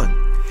KRS-One.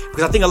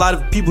 Because I think a lot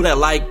of people that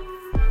like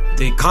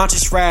the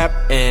conscious rap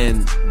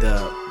and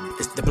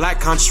the black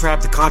conscious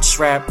rap, the conscious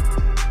rap,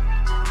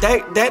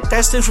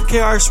 that stems from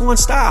KRS-One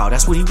style.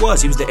 That's what he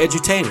was. He was the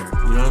edutainer.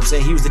 You know what I'm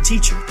saying? He was the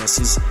teacher. That's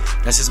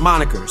his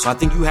moniker. So I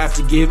think you have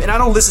to give, and I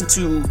don't listen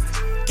to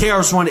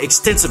KRS-One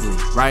extensively,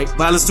 right?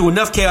 But I listen to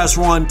enough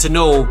KRS-One to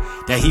know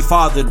that he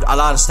fathered a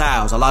lot of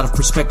styles, a lot of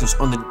perspectives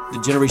on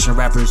the generation of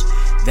rappers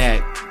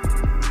that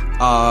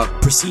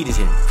preceded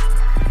him.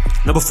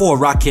 Number 4,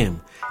 Rakim.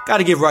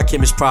 Gotta give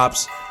Rakim his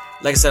props.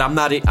 Like I said, I'm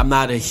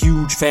not a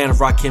huge fan of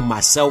Rakim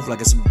myself.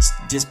 Like I said,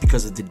 just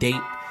because of the date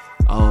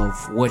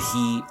of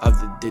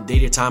the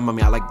date of time. I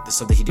mean, I like the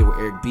stuff that he did with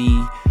Eric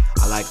B.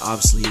 I like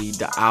obviously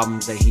the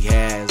albums that he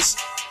has,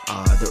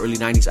 the early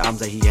 90s albums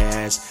that he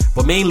has.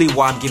 But mainly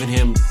why I'm giving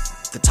him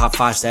the top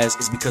 5 status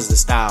is because of the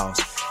styles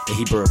that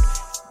he birthed.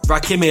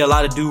 Rakim made a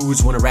lot of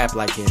dudes want to rap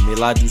like him. Made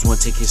a lot of dudes want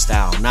to take his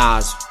style.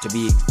 Nas, to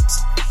be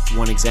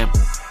one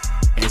example.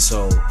 And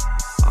so,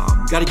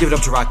 you gotta give it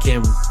up to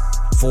Rakim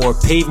for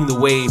paving the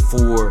way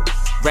for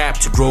rap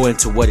to grow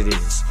into what it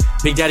is.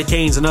 Big Daddy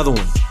Kane's another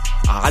one.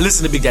 I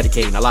listen to Big Daddy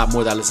Kane a lot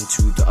more than I listen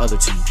to the other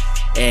two.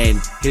 And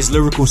his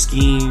lyrical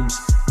schemes,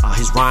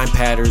 his rhyme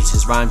patterns,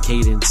 his rhyme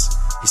cadence,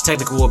 his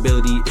technical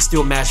ability is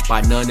still matched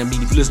by none. I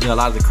mean, if you listen to a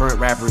lot of the current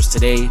rappers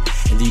today,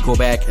 and then you go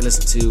back and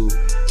listen to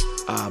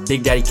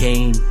Big Daddy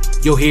Kane,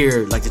 you'll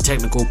hear like the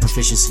technical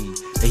proficiency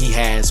that he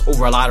has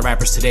over a lot of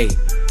rappers today.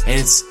 And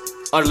it's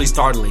utterly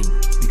startling,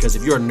 because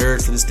if you're a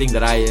nerd for this thing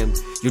that I am,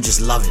 you'll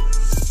just love it.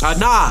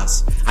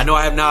 Nas. I know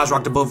I have Nas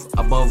rocked above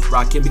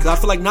Rakim because I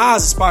feel like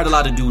Nas inspired a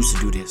lot of dudes to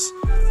do this.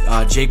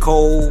 J.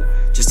 Cole,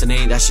 just to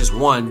name, that's just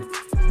one.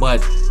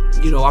 But,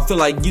 I feel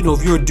like,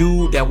 if you're a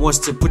dude that wants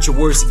to put your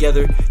words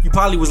together, you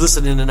probably was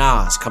listening to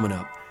Nas coming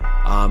up.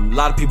 A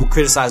lot of people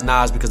criticize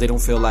Nas because they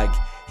don't feel like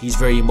he's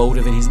very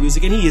emotive in his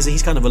music, and he is.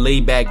 He's kind of a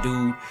laid-back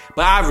dude,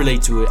 but I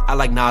relate to it. I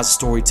like Nas'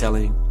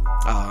 storytelling.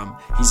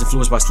 He's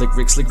influenced by Slick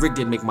Rick. Slick Rick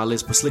didn't make my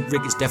list, but Slick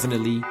Rick is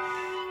definitely,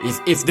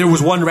 if there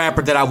was one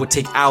rapper that I would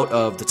take out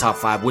of the top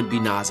 5 would be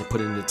Nas and put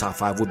it in the top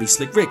 5 would be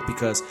Slick Rick,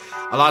 because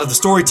a lot of the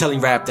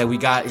storytelling rap that we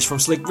got is from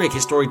Slick Rick.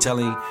 His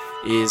storytelling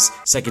is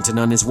second to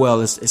none as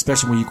well,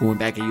 especially when you're going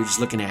back and you're just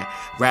looking at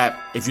rap,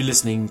 if you're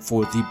listening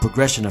for the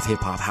progression of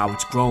hip-hop, how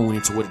it's grown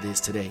into what it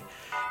is today.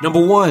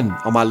 Number 1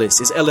 on my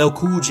list is LL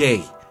Cool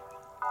J.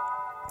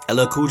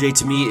 LL Cool J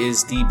to me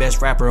is the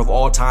best rapper of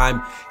all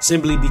time,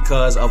 simply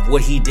because of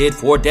what he did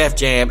for Def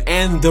Jam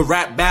and the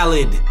rap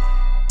ballad.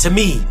 To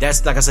me,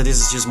 that's, like I said, this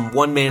is just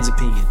one man's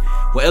opinion.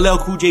 What LL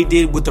Cool J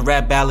did with the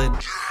rap ballad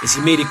is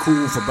he made it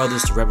cool for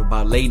brothers to rap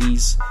about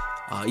ladies.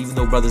 Even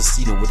though brothers,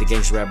 with the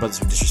gangster rap,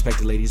 brothers would disrespect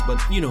the ladies. But,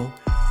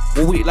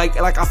 when we, like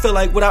I feel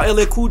like without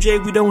LL Cool J,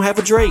 we don't have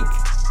a Drake.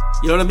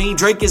 You know what I mean?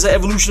 Drake is an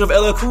evolution of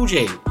LL Cool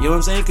J. You know what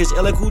I'm saying? Because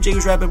LL Cool J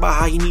was rapping about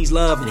how he needs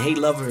love and hate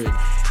lover and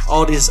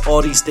all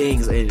these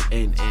things. And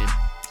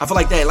I feel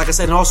like that, like I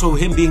said, and also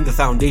him being the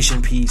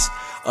foundation piece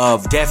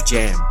of Def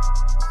Jam.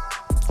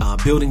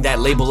 Building that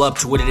label up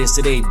to what it is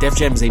today. Def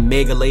Jam is a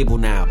mega label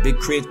now. Big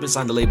Crit's been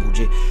signed to the label.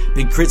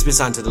 Big Crit's been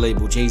signed to the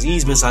label.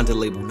 Jay-Z's been signed to the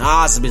label.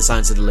 Nas has been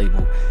signed to the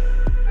label.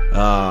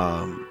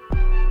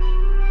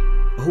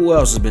 Who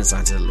else has been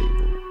signed to the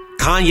label?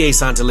 Kanye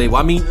signed to the label.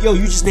 I mean,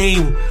 you just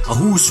name a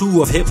who's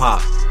who of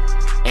hip-hop.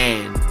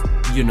 And,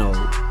 you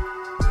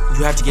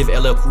have to give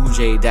LL Cool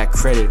J that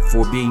credit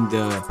for being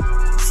the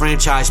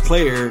franchise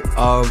player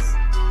of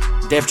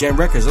Def Jam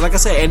Records. And like I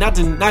said, and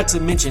not to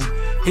mention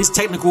his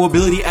technical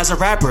ability as a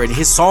rapper and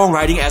his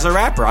songwriting as a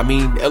rapper. I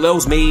mean,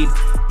 LL's made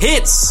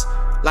hits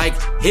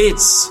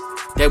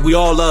that we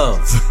all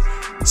love.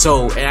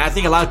 So, and I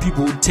think a lot of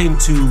people tend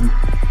to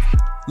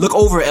look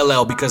over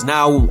LL because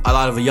now a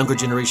lot of a younger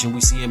generation,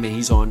 we see him and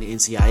he's on the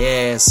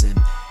NCIS and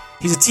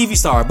he's a TV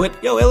star.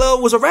 But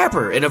LL was a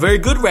rapper, and a very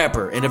good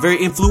rapper, and a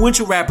very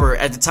influential rapper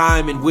at the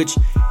time in which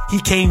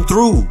he came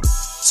through.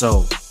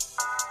 So,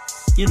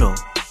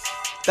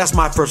 that's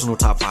my personal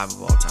top 5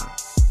 of all time.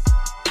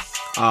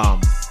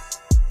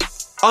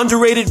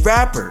 Underrated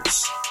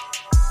rappers.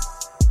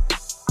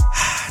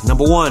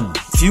 Number 1,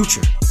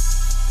 Future.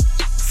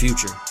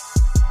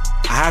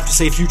 I have to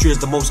say Future is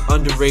the most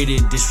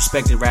underrated,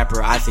 disrespected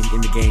rapper I think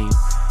in the game,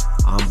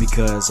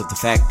 because of the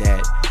fact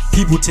that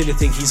people tend to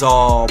think he's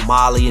all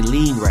Molly and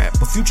lean rap,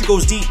 but Future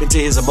goes deep into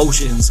his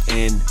emotions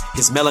and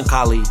his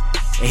melancholy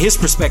and his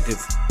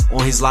perspective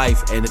on his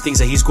life and the things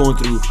that he's going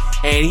through.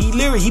 And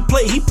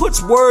he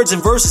puts words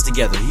and verses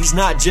together. He's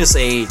not just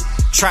a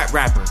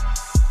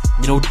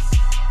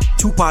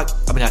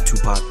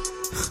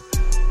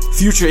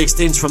Future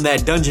extends from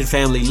that Dungeon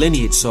Family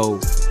lineage. So,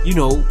 you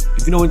know,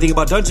 if you know anything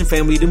about Dungeon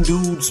Family, them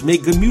dudes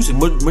make good music.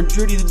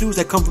 Majority of the dudes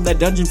that come from that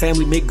Dungeon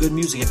Family make good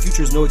music, and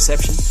Future is no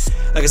exception.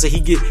 Like I said,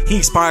 he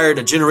inspired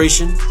a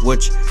generation,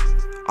 which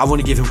I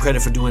want to give him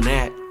credit for doing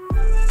that.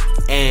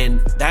 And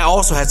that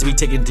also has to be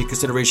taken into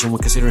consideration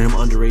when considering him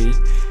underrated,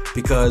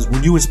 because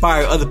when you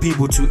inspire other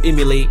people to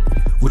emulate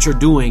what you're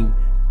doing,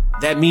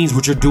 that means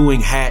what you're doing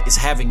is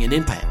having an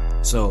impact.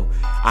 So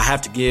I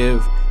have to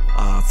give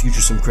Future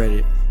some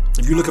credit.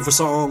 If you're looking for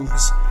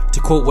songs to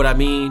quote what I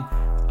mean,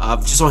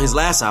 just on his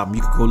last album,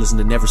 you could go listen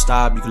to Never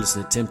Stop. You could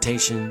listen to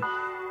Temptation.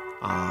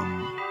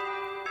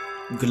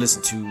 You could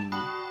listen to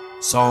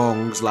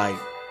songs like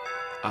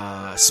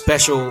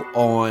Special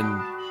on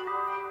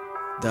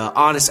the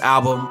Honest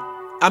album.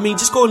 I mean,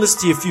 just go and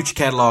listen to your Future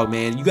catalog,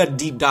 man. You got a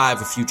deep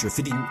dive of Future.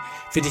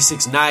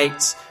 56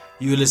 Nights.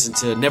 You listen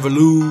to Never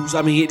Lose.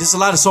 I mean, there's a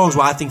lot of songs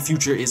where I think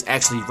Future is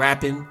actually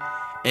rapping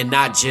and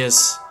not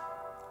just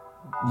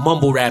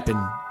mumble rapping,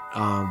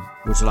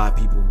 which a lot of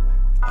people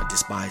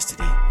despise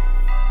today.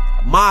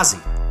 Mozzy.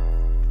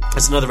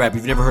 That's another rapper.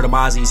 If you've never heard of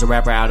Mozzy, he's a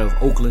rapper out of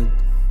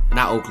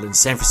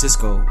San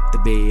Francisco, the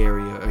Bay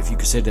Area, or if you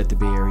consider that the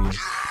Bay Area,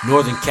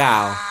 Northern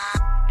Cal.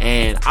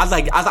 And I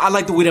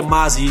like the way that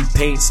Mozzy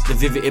paints the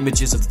vivid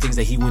images of the things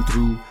that he went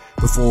through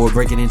before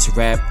breaking into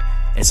rap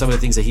and some of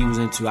the things that he was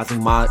into. I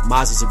think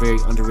Mozzy's a very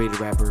underrated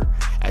rapper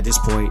at this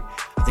point.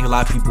 I think a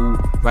lot of people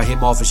write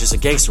him off as just a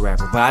gangster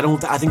rapper, but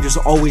I think there's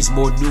always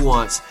more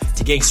nuance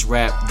to gangster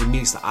rap than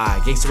meets the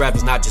eye. Gangster rap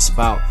is not just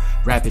about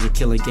rapping and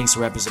killing. Gangster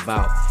rap is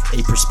about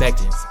a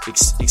perspective,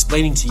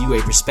 explaining to you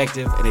a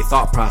perspective and a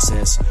thought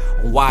process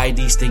on why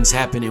these things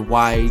happen and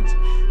why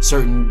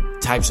certain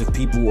types of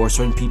people or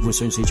certain people in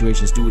certain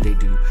situations do what they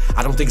do.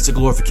 I don't think it's a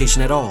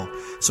glorification at all.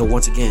 So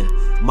once again,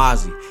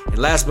 Mozzy. And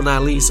last but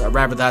not least, a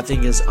rapper that I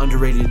think is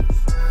underrated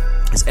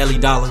is Ellie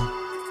Dollar.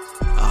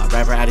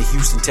 Rapper out of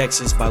Houston,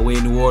 Texas, by way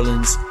of New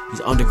Orleans.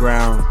 He's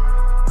underground.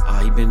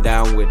 He's been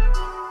down with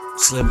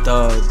Slim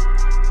Thug,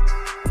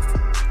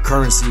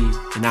 Currency,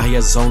 and now he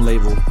has his own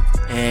label.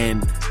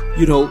 And,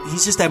 you know,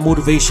 he's just that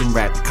motivation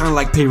rap, kind of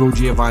like Pedro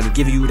Giovanni,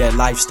 giving you that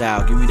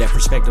lifestyle, giving you that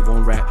perspective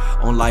on rap,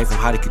 on life, on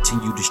how to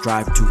continue to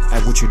strive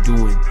at what you're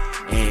doing.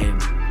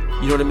 And,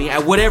 you know what I mean?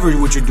 At whatever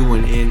what you're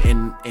doing,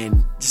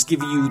 and just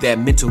giving you that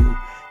mental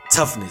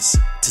toughness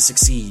to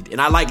succeed.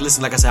 And I like I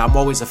said, I'm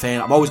always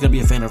going to be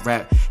a fan of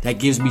rap that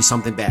gives me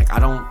something back. I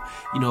don't,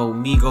 you know,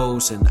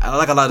 Migos, and I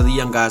like a lot of the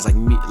young guys like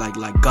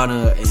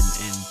Gunna and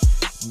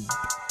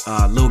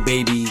Lil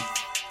Baby,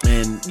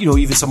 and, you know,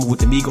 even some of what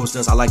the Migos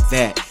does, I like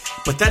that.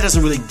 But that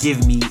doesn't really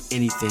give me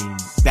anything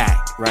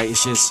back, right?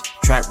 It's just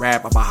trap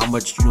rap about how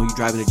much, you know, you're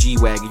driving a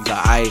G-Wagon, you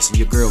got ice, and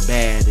your girl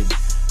bad, and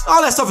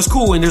all that stuff is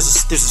cool, and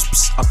there's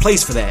a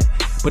place for that.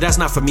 But that's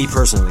not for me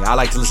personally. I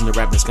like to listen to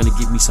rap that's going to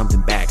give me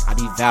something back. I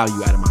need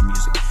value out of my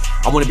music.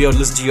 I want to be able to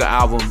listen to your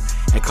album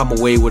and come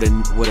away with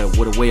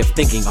a way of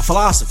thinking, a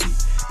philosophy.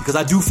 Because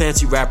I do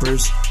fancy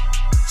rappers,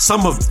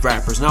 some of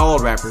rappers, not all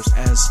rappers,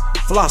 as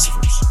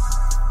philosophers.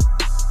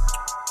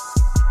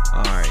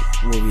 Alright,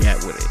 where we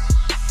at with it?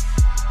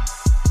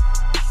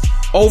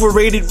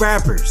 Overrated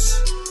rappers.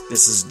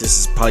 This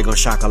is probably going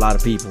to shock a lot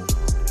of people.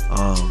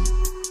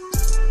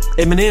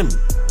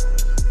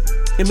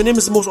 Eminem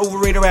is the most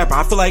overrated rapper.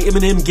 I feel like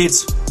Eminem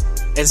gets,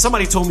 and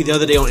somebody told me the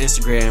other day on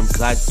Instagram,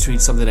 because I tweeted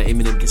something that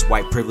Eminem gets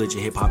white privilege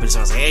in hip-hop, and so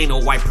I was like, ain't no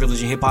white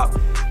privilege in hip-hop.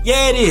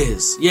 Yeah, it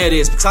is,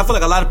 because I feel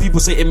like a lot of people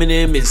say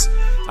Eminem is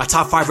a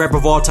top 5 rapper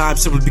of all time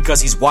simply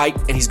because he's white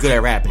and he's good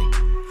at rapping.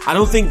 I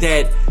don't think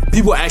that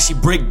people actually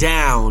break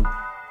down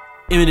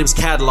Eminem's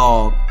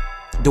catalog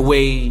the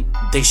way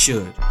they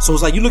should. So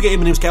it's like, you look at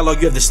Eminem's catalog,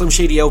 you have the Slim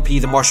Shady LP,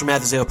 the Marshall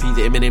Mathers LP,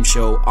 the Eminem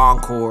Show,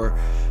 Encore,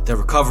 the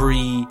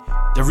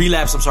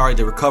Relapse,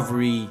 the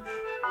Recovery,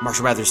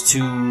 Marshall Mathers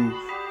 2,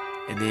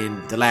 and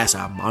then the last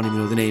album. I don't even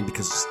know the name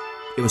because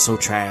it was so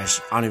trash.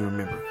 I don't even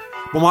remember.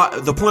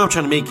 But the point I'm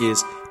trying to make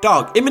is,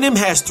 dog, Eminem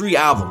has 3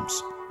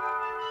 albums.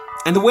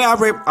 And the way I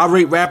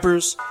rate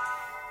rappers,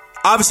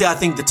 obviously I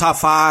think the top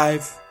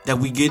 5 that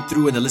we get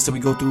through and the list that we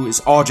go through is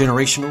all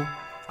generational.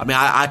 I mean,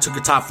 I took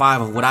a top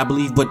 5 of what I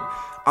believe, but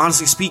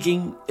honestly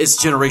speaking,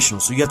 it's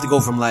generational. So you have to go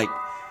from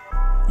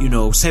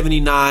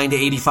 79 to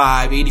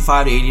 85,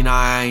 85 to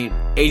 89,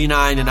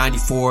 89 to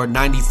 94,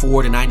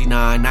 94 to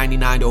 99,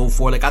 99 to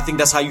 04. I think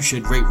that's how you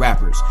should rate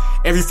rappers.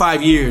 Every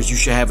 5 years, you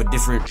should have a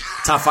different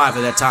top 5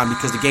 at that time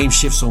because the game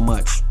shifts so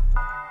much.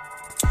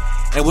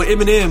 And with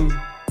Eminem,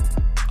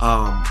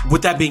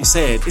 with that being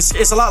said,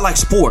 it's a lot like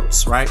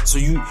sports, right? So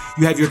you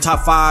have your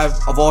top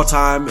 5 of all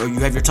time, or you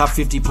have your top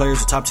 50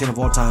 players or top 10 of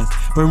all time.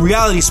 But in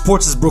reality,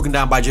 sports is broken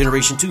down by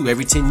generation too.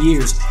 Every 10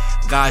 years,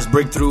 guys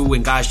break through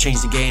and guys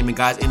change the game and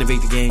guys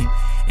innovate the game.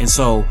 And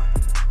so,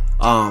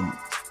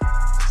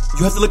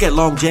 you have to look at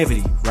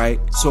longevity,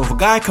 right? So if a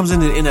guy comes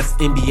into the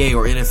NBA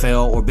or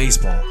NFL or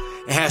baseball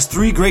and has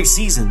 3 great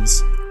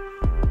seasons,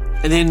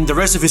 and then the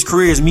rest of his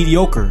career is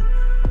mediocre,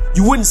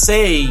 you wouldn't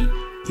say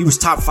he was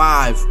top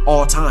 5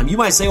 all time. You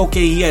might say,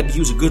 okay, he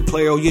was a good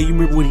player. Oh yeah, you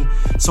remember when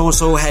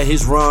so-and-so had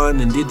his run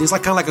and did this,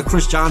 like kind of like a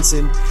Chris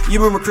Johnson. You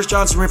remember Chris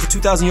Johnson ran for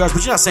 2,000 yards,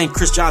 but you're not saying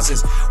Chris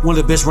Johnson's one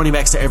of the best running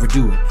backs to ever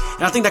do it.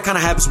 And I think that kind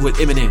of happens with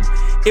Eminem.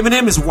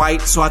 Eminem is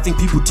white, so I think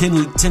people tend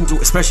to,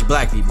 especially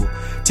black people,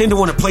 tend to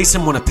want to place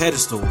him on a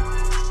pedestal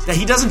that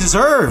he doesn't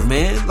deserve,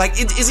 man. Like,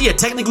 is he a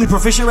technically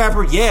proficient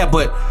rapper? Yeah,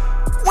 but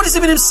what is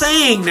Eminem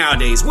saying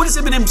nowadays? What is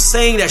Eminem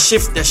saying that's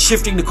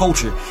shifting the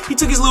culture? He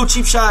took his little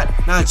cheap shot,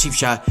 not a cheap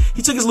shot.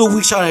 He took his little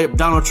weak shot at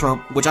Donald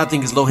Trump, which I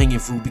think is low hanging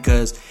fruit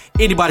because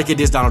anybody can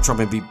diss Donald Trump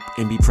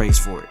and be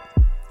praised for it.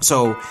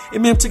 So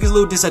Eminem took his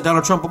little diss at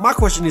Donald Trump, but my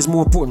question is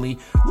more importantly,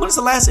 when is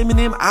the last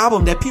Eminem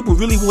album that people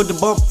really wanted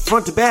to bump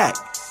front to back?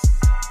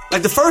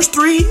 Like the first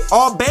 3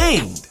 all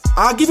banged.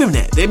 I'll give him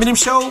that. The Eminem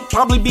Show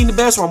probably being the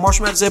best, or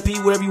Marshall Mathers LP,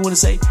 whatever you want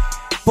to say.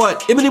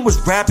 But Eminem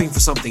was rapping for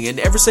something, and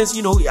ever since,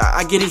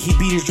 I get it, he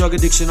beat his drug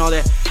addiction and all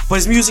that, but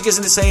his music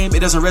isn't the same. It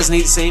doesn't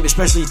resonate the same,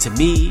 especially to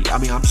me. I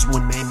mean, I'm just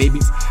one man.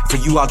 Maybe for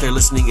you out there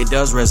listening, it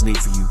does resonate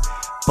for you.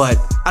 But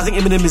I think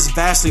Eminem is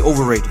vastly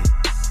overrated.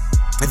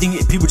 I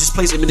think people just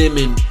place Eminem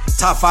in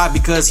top 5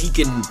 because he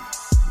can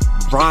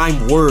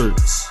rhyme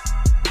words.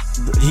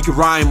 He can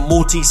rhyme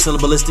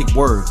multi-syllabalistic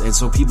words, and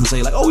so people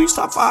say like, oh, he's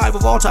top 5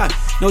 of all time.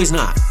 No, he's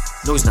not.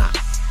 No, he's not.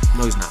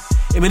 No, he's not.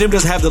 Eminem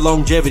doesn't have the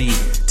longevity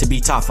to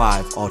be top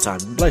 5 all time.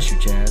 Bless you,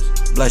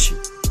 Chaz. Bless you.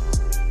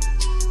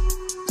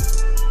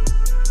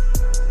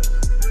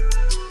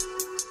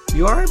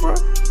 You alright, bro?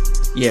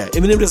 Yeah,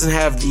 Eminem doesn't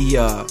have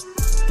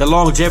the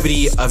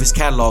longevity of his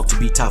catalog to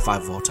be top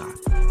 5 of all time.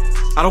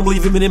 I don't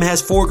believe Eminem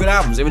has 4 good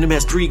albums. Eminem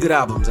has 3 good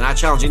albums, and I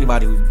challenge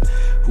anybody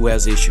who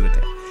has an issue with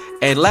that.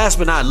 And last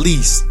but not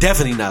least,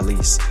 definitely not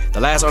least, the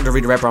last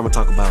underrated rapper I'm gonna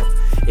talk about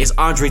is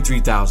Andre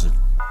 3000.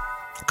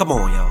 Come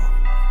on, y'all.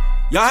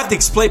 Y'all have to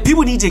explain.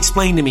 People need to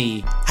explain to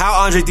me how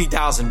Andre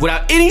 3000,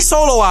 without any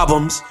solo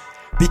albums,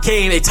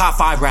 became a top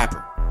 5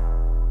 rapper.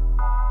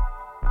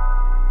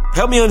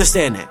 Help me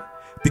understand that.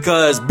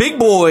 Because Big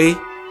Boy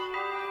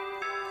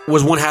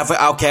was one half of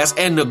Outkast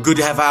and a good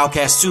half of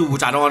Outkast too,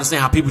 which I don't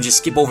understand how people just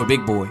skip over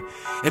Big Boy.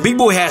 And Big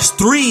Boy has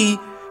 3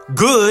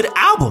 good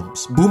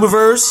albums.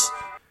 Boomiverse,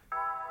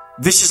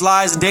 Vicious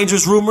Lies and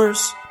Dangerous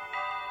Rumors,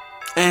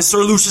 and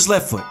Sir Lucius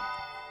Left Foot.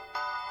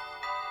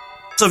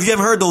 So if you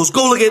haven't heard those,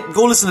 go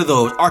listen to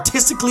those.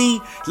 Artistically,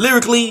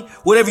 lyrically,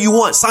 whatever you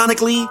want,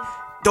 sonically,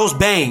 those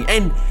bang.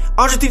 And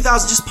Andre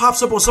 3000 just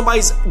pops up on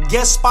somebody's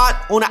guest spot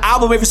on an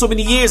album every so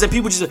many years, and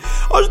people just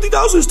say, Andre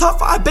 3000 is top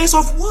 5 based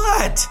off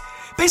what?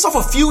 Based off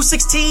a few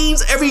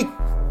 16s every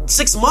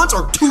 6 months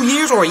or 2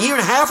 years or a year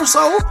and a half or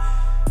so?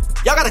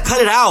 Y'all gotta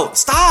cut it out.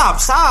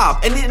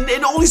 Stop. And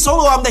the only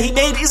solo album that he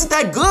made isn't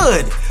that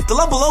good. The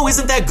Love Below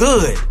isn't that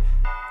good.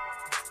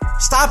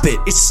 Stop it.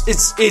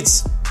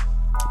 It's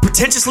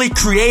pretentiously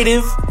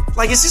creative.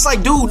 Like, it's just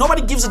like, dude,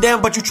 nobody gives a damn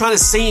about you trying to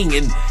sing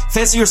and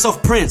fancy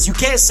yourself Prince. You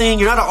can't sing.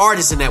 You're not an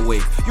artist in that way.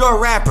 You're a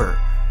rapper.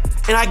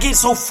 And I get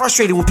so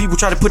frustrated when people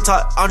try to put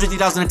Andre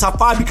 3000 in the top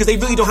 5 because they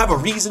really don't have a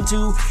reason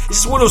to.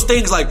 It's just one of those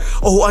things like,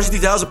 oh, Andre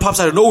 3000 pops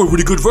out of nowhere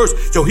with a good verse.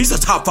 Yo, he's a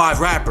top 5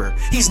 rapper.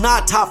 He's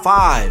not top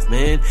 5,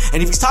 man.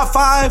 And if he's top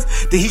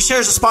 5, then he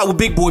shares a spot with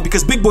Big Boy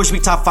because Big Boy should be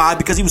top 5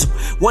 because he was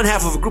one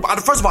half of a group.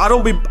 First of all, I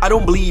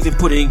don't believe in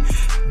putting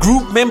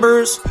group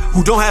members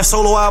who don't have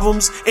solo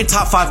albums in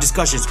top 5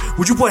 discussions.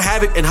 Would you put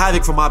Havoc? And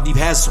Havoc from Mobb Deep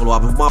has a solo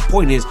album. My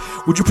point is,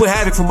 would you put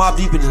Havoc from Mobb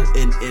Deep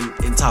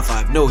in top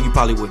 5? No, you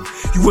probably wouldn't.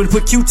 You wouldn't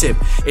put Q-Tip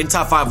in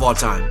top 5 of all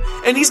time.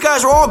 And these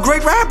guys are all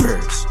great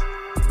rappers.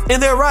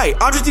 And they're right.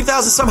 Andre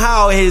 3000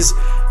 somehow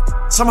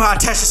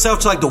attached himself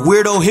to like the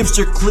weirdo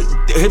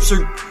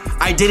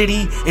hipster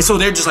identity. And so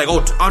they're just like,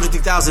 oh, Andre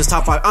 3000 is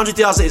top 5. Andre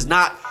 3000 is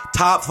not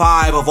top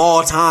 5 of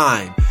all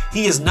time.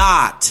 He is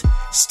not.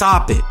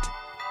 Stop it.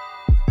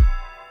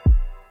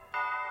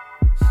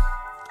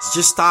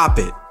 Just stop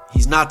it.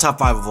 He's not top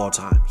 5 of all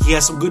time. He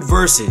has some good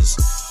verses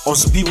on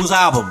some people's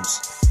albums.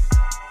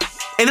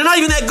 And they're not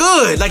even that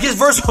good. Like his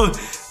verse on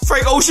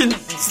Frank Ocean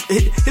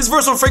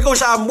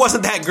album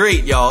wasn't that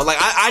great, y'all. Like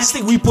I just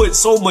think we put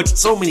so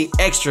many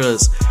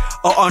extras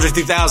on Andre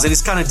 3000.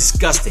 It's kind of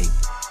disgusting.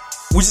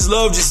 We just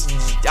love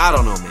I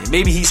don't know, man.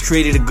 Maybe he's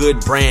created a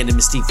good brand and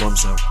mystique for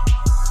himself.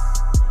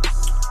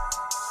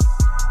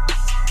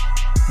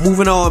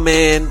 Moving on,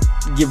 man.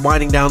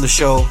 Winding down the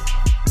show.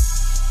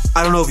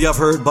 I don't know if y'all have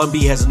heard, Bun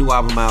B has a new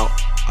album out,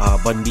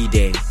 Bun B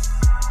Day.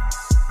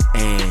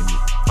 And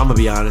I'm gonna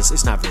be honest,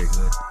 it's not very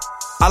good.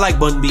 I like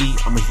Bun B.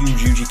 I'm a huge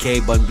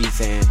UGK Bun B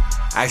fan.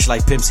 I actually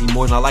like Pimp C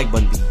more than I like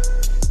Bun B.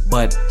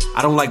 But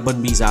I don't like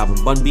Bun B's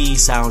album. Bun B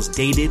sounds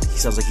dated. He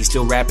sounds like he's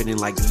still rapping in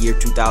like the year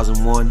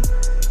 2001.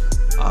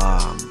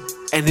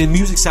 And then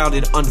music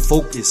sounded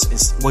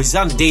unfocused. Well, he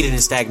sounded dated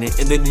and stagnant.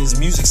 And then his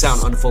music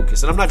sounded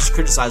unfocused. And I'm not just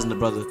criticizing the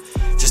brother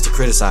just to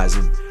criticize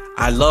him.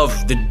 I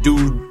love the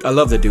dude.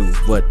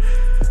 But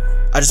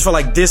I just felt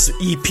like this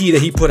EP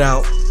that he put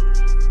out,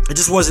 it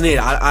just wasn't it.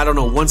 I don't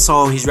know. One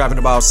song he's rapping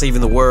about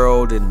saving the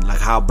world and like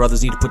how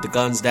brothers need to put the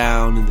guns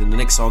down, and then the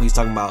next song he's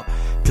talking about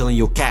peeling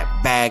your cat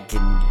back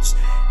and just,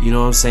 you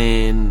know what I'm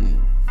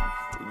saying,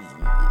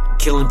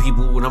 killing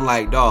people. And I'm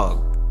like,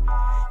 dog,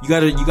 you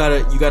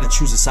gotta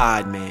choose a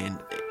side, man.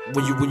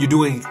 When you're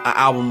doing an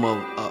album or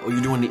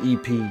you're doing the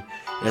EP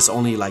that's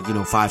only like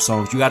 5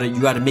 songs, you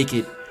gotta make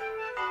it.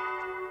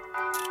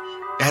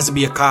 It has to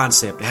be a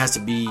concept. It has to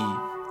be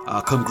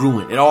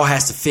congruent. It all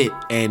has to fit.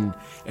 And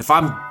if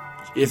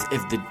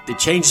the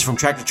changes from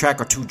track to track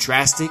are too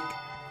drastic,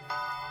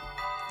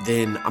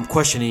 then I'm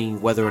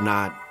questioning whether or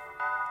not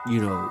you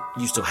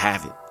still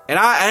have it. And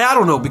I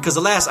don't know, because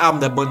the last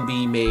album that Bun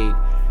B made,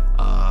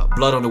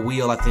 Blood on the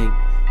Wheel, I think,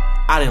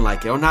 I didn't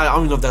like it. I don't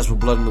even know if that's what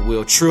Blood on the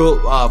Wheel. Trill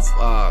of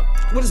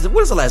what is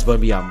the last Bun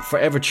B album?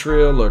 Forever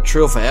Trill or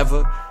Trill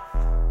Forever?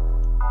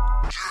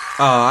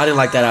 I didn't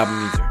like that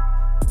album either.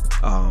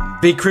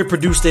 Big Crit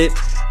produced it.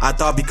 I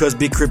thought because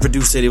Big Crit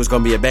produced it, it was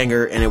gonna be a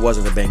banger, and it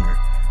wasn't a banger.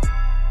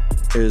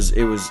 It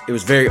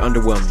was very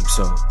underwhelming.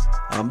 So,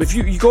 if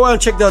you go out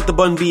and check out the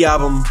Bun B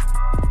album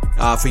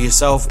for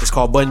yourself, it's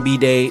called Bun B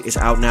Day. It's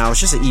out now. It's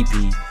just an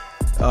EP.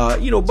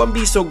 Bun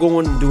B's still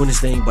going and doing his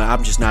thing, but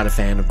I'm just not a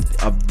fan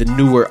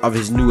of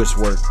his newest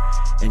work,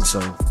 and so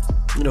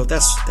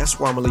that's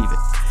where I'm gonna leave it.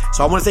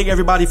 So I want to thank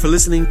everybody for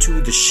listening to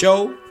the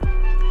show.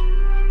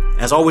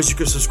 As always, you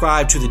can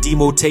subscribe to the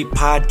Demo Tape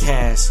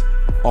Podcast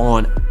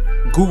on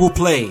Google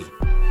Play,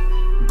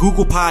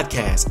 Google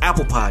Podcasts,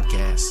 Apple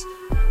Podcasts,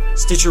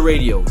 Stitcher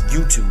Radio,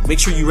 YouTube. Make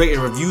sure you rate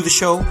and review the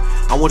show.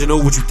 I want to know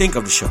what you think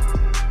of the show.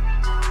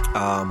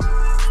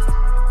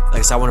 Like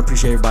I said, I want to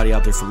appreciate everybody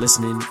out there for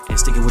listening and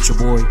sticking with your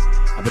boy.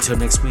 Up until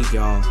next week,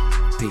 y'all.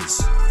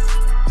 Peace.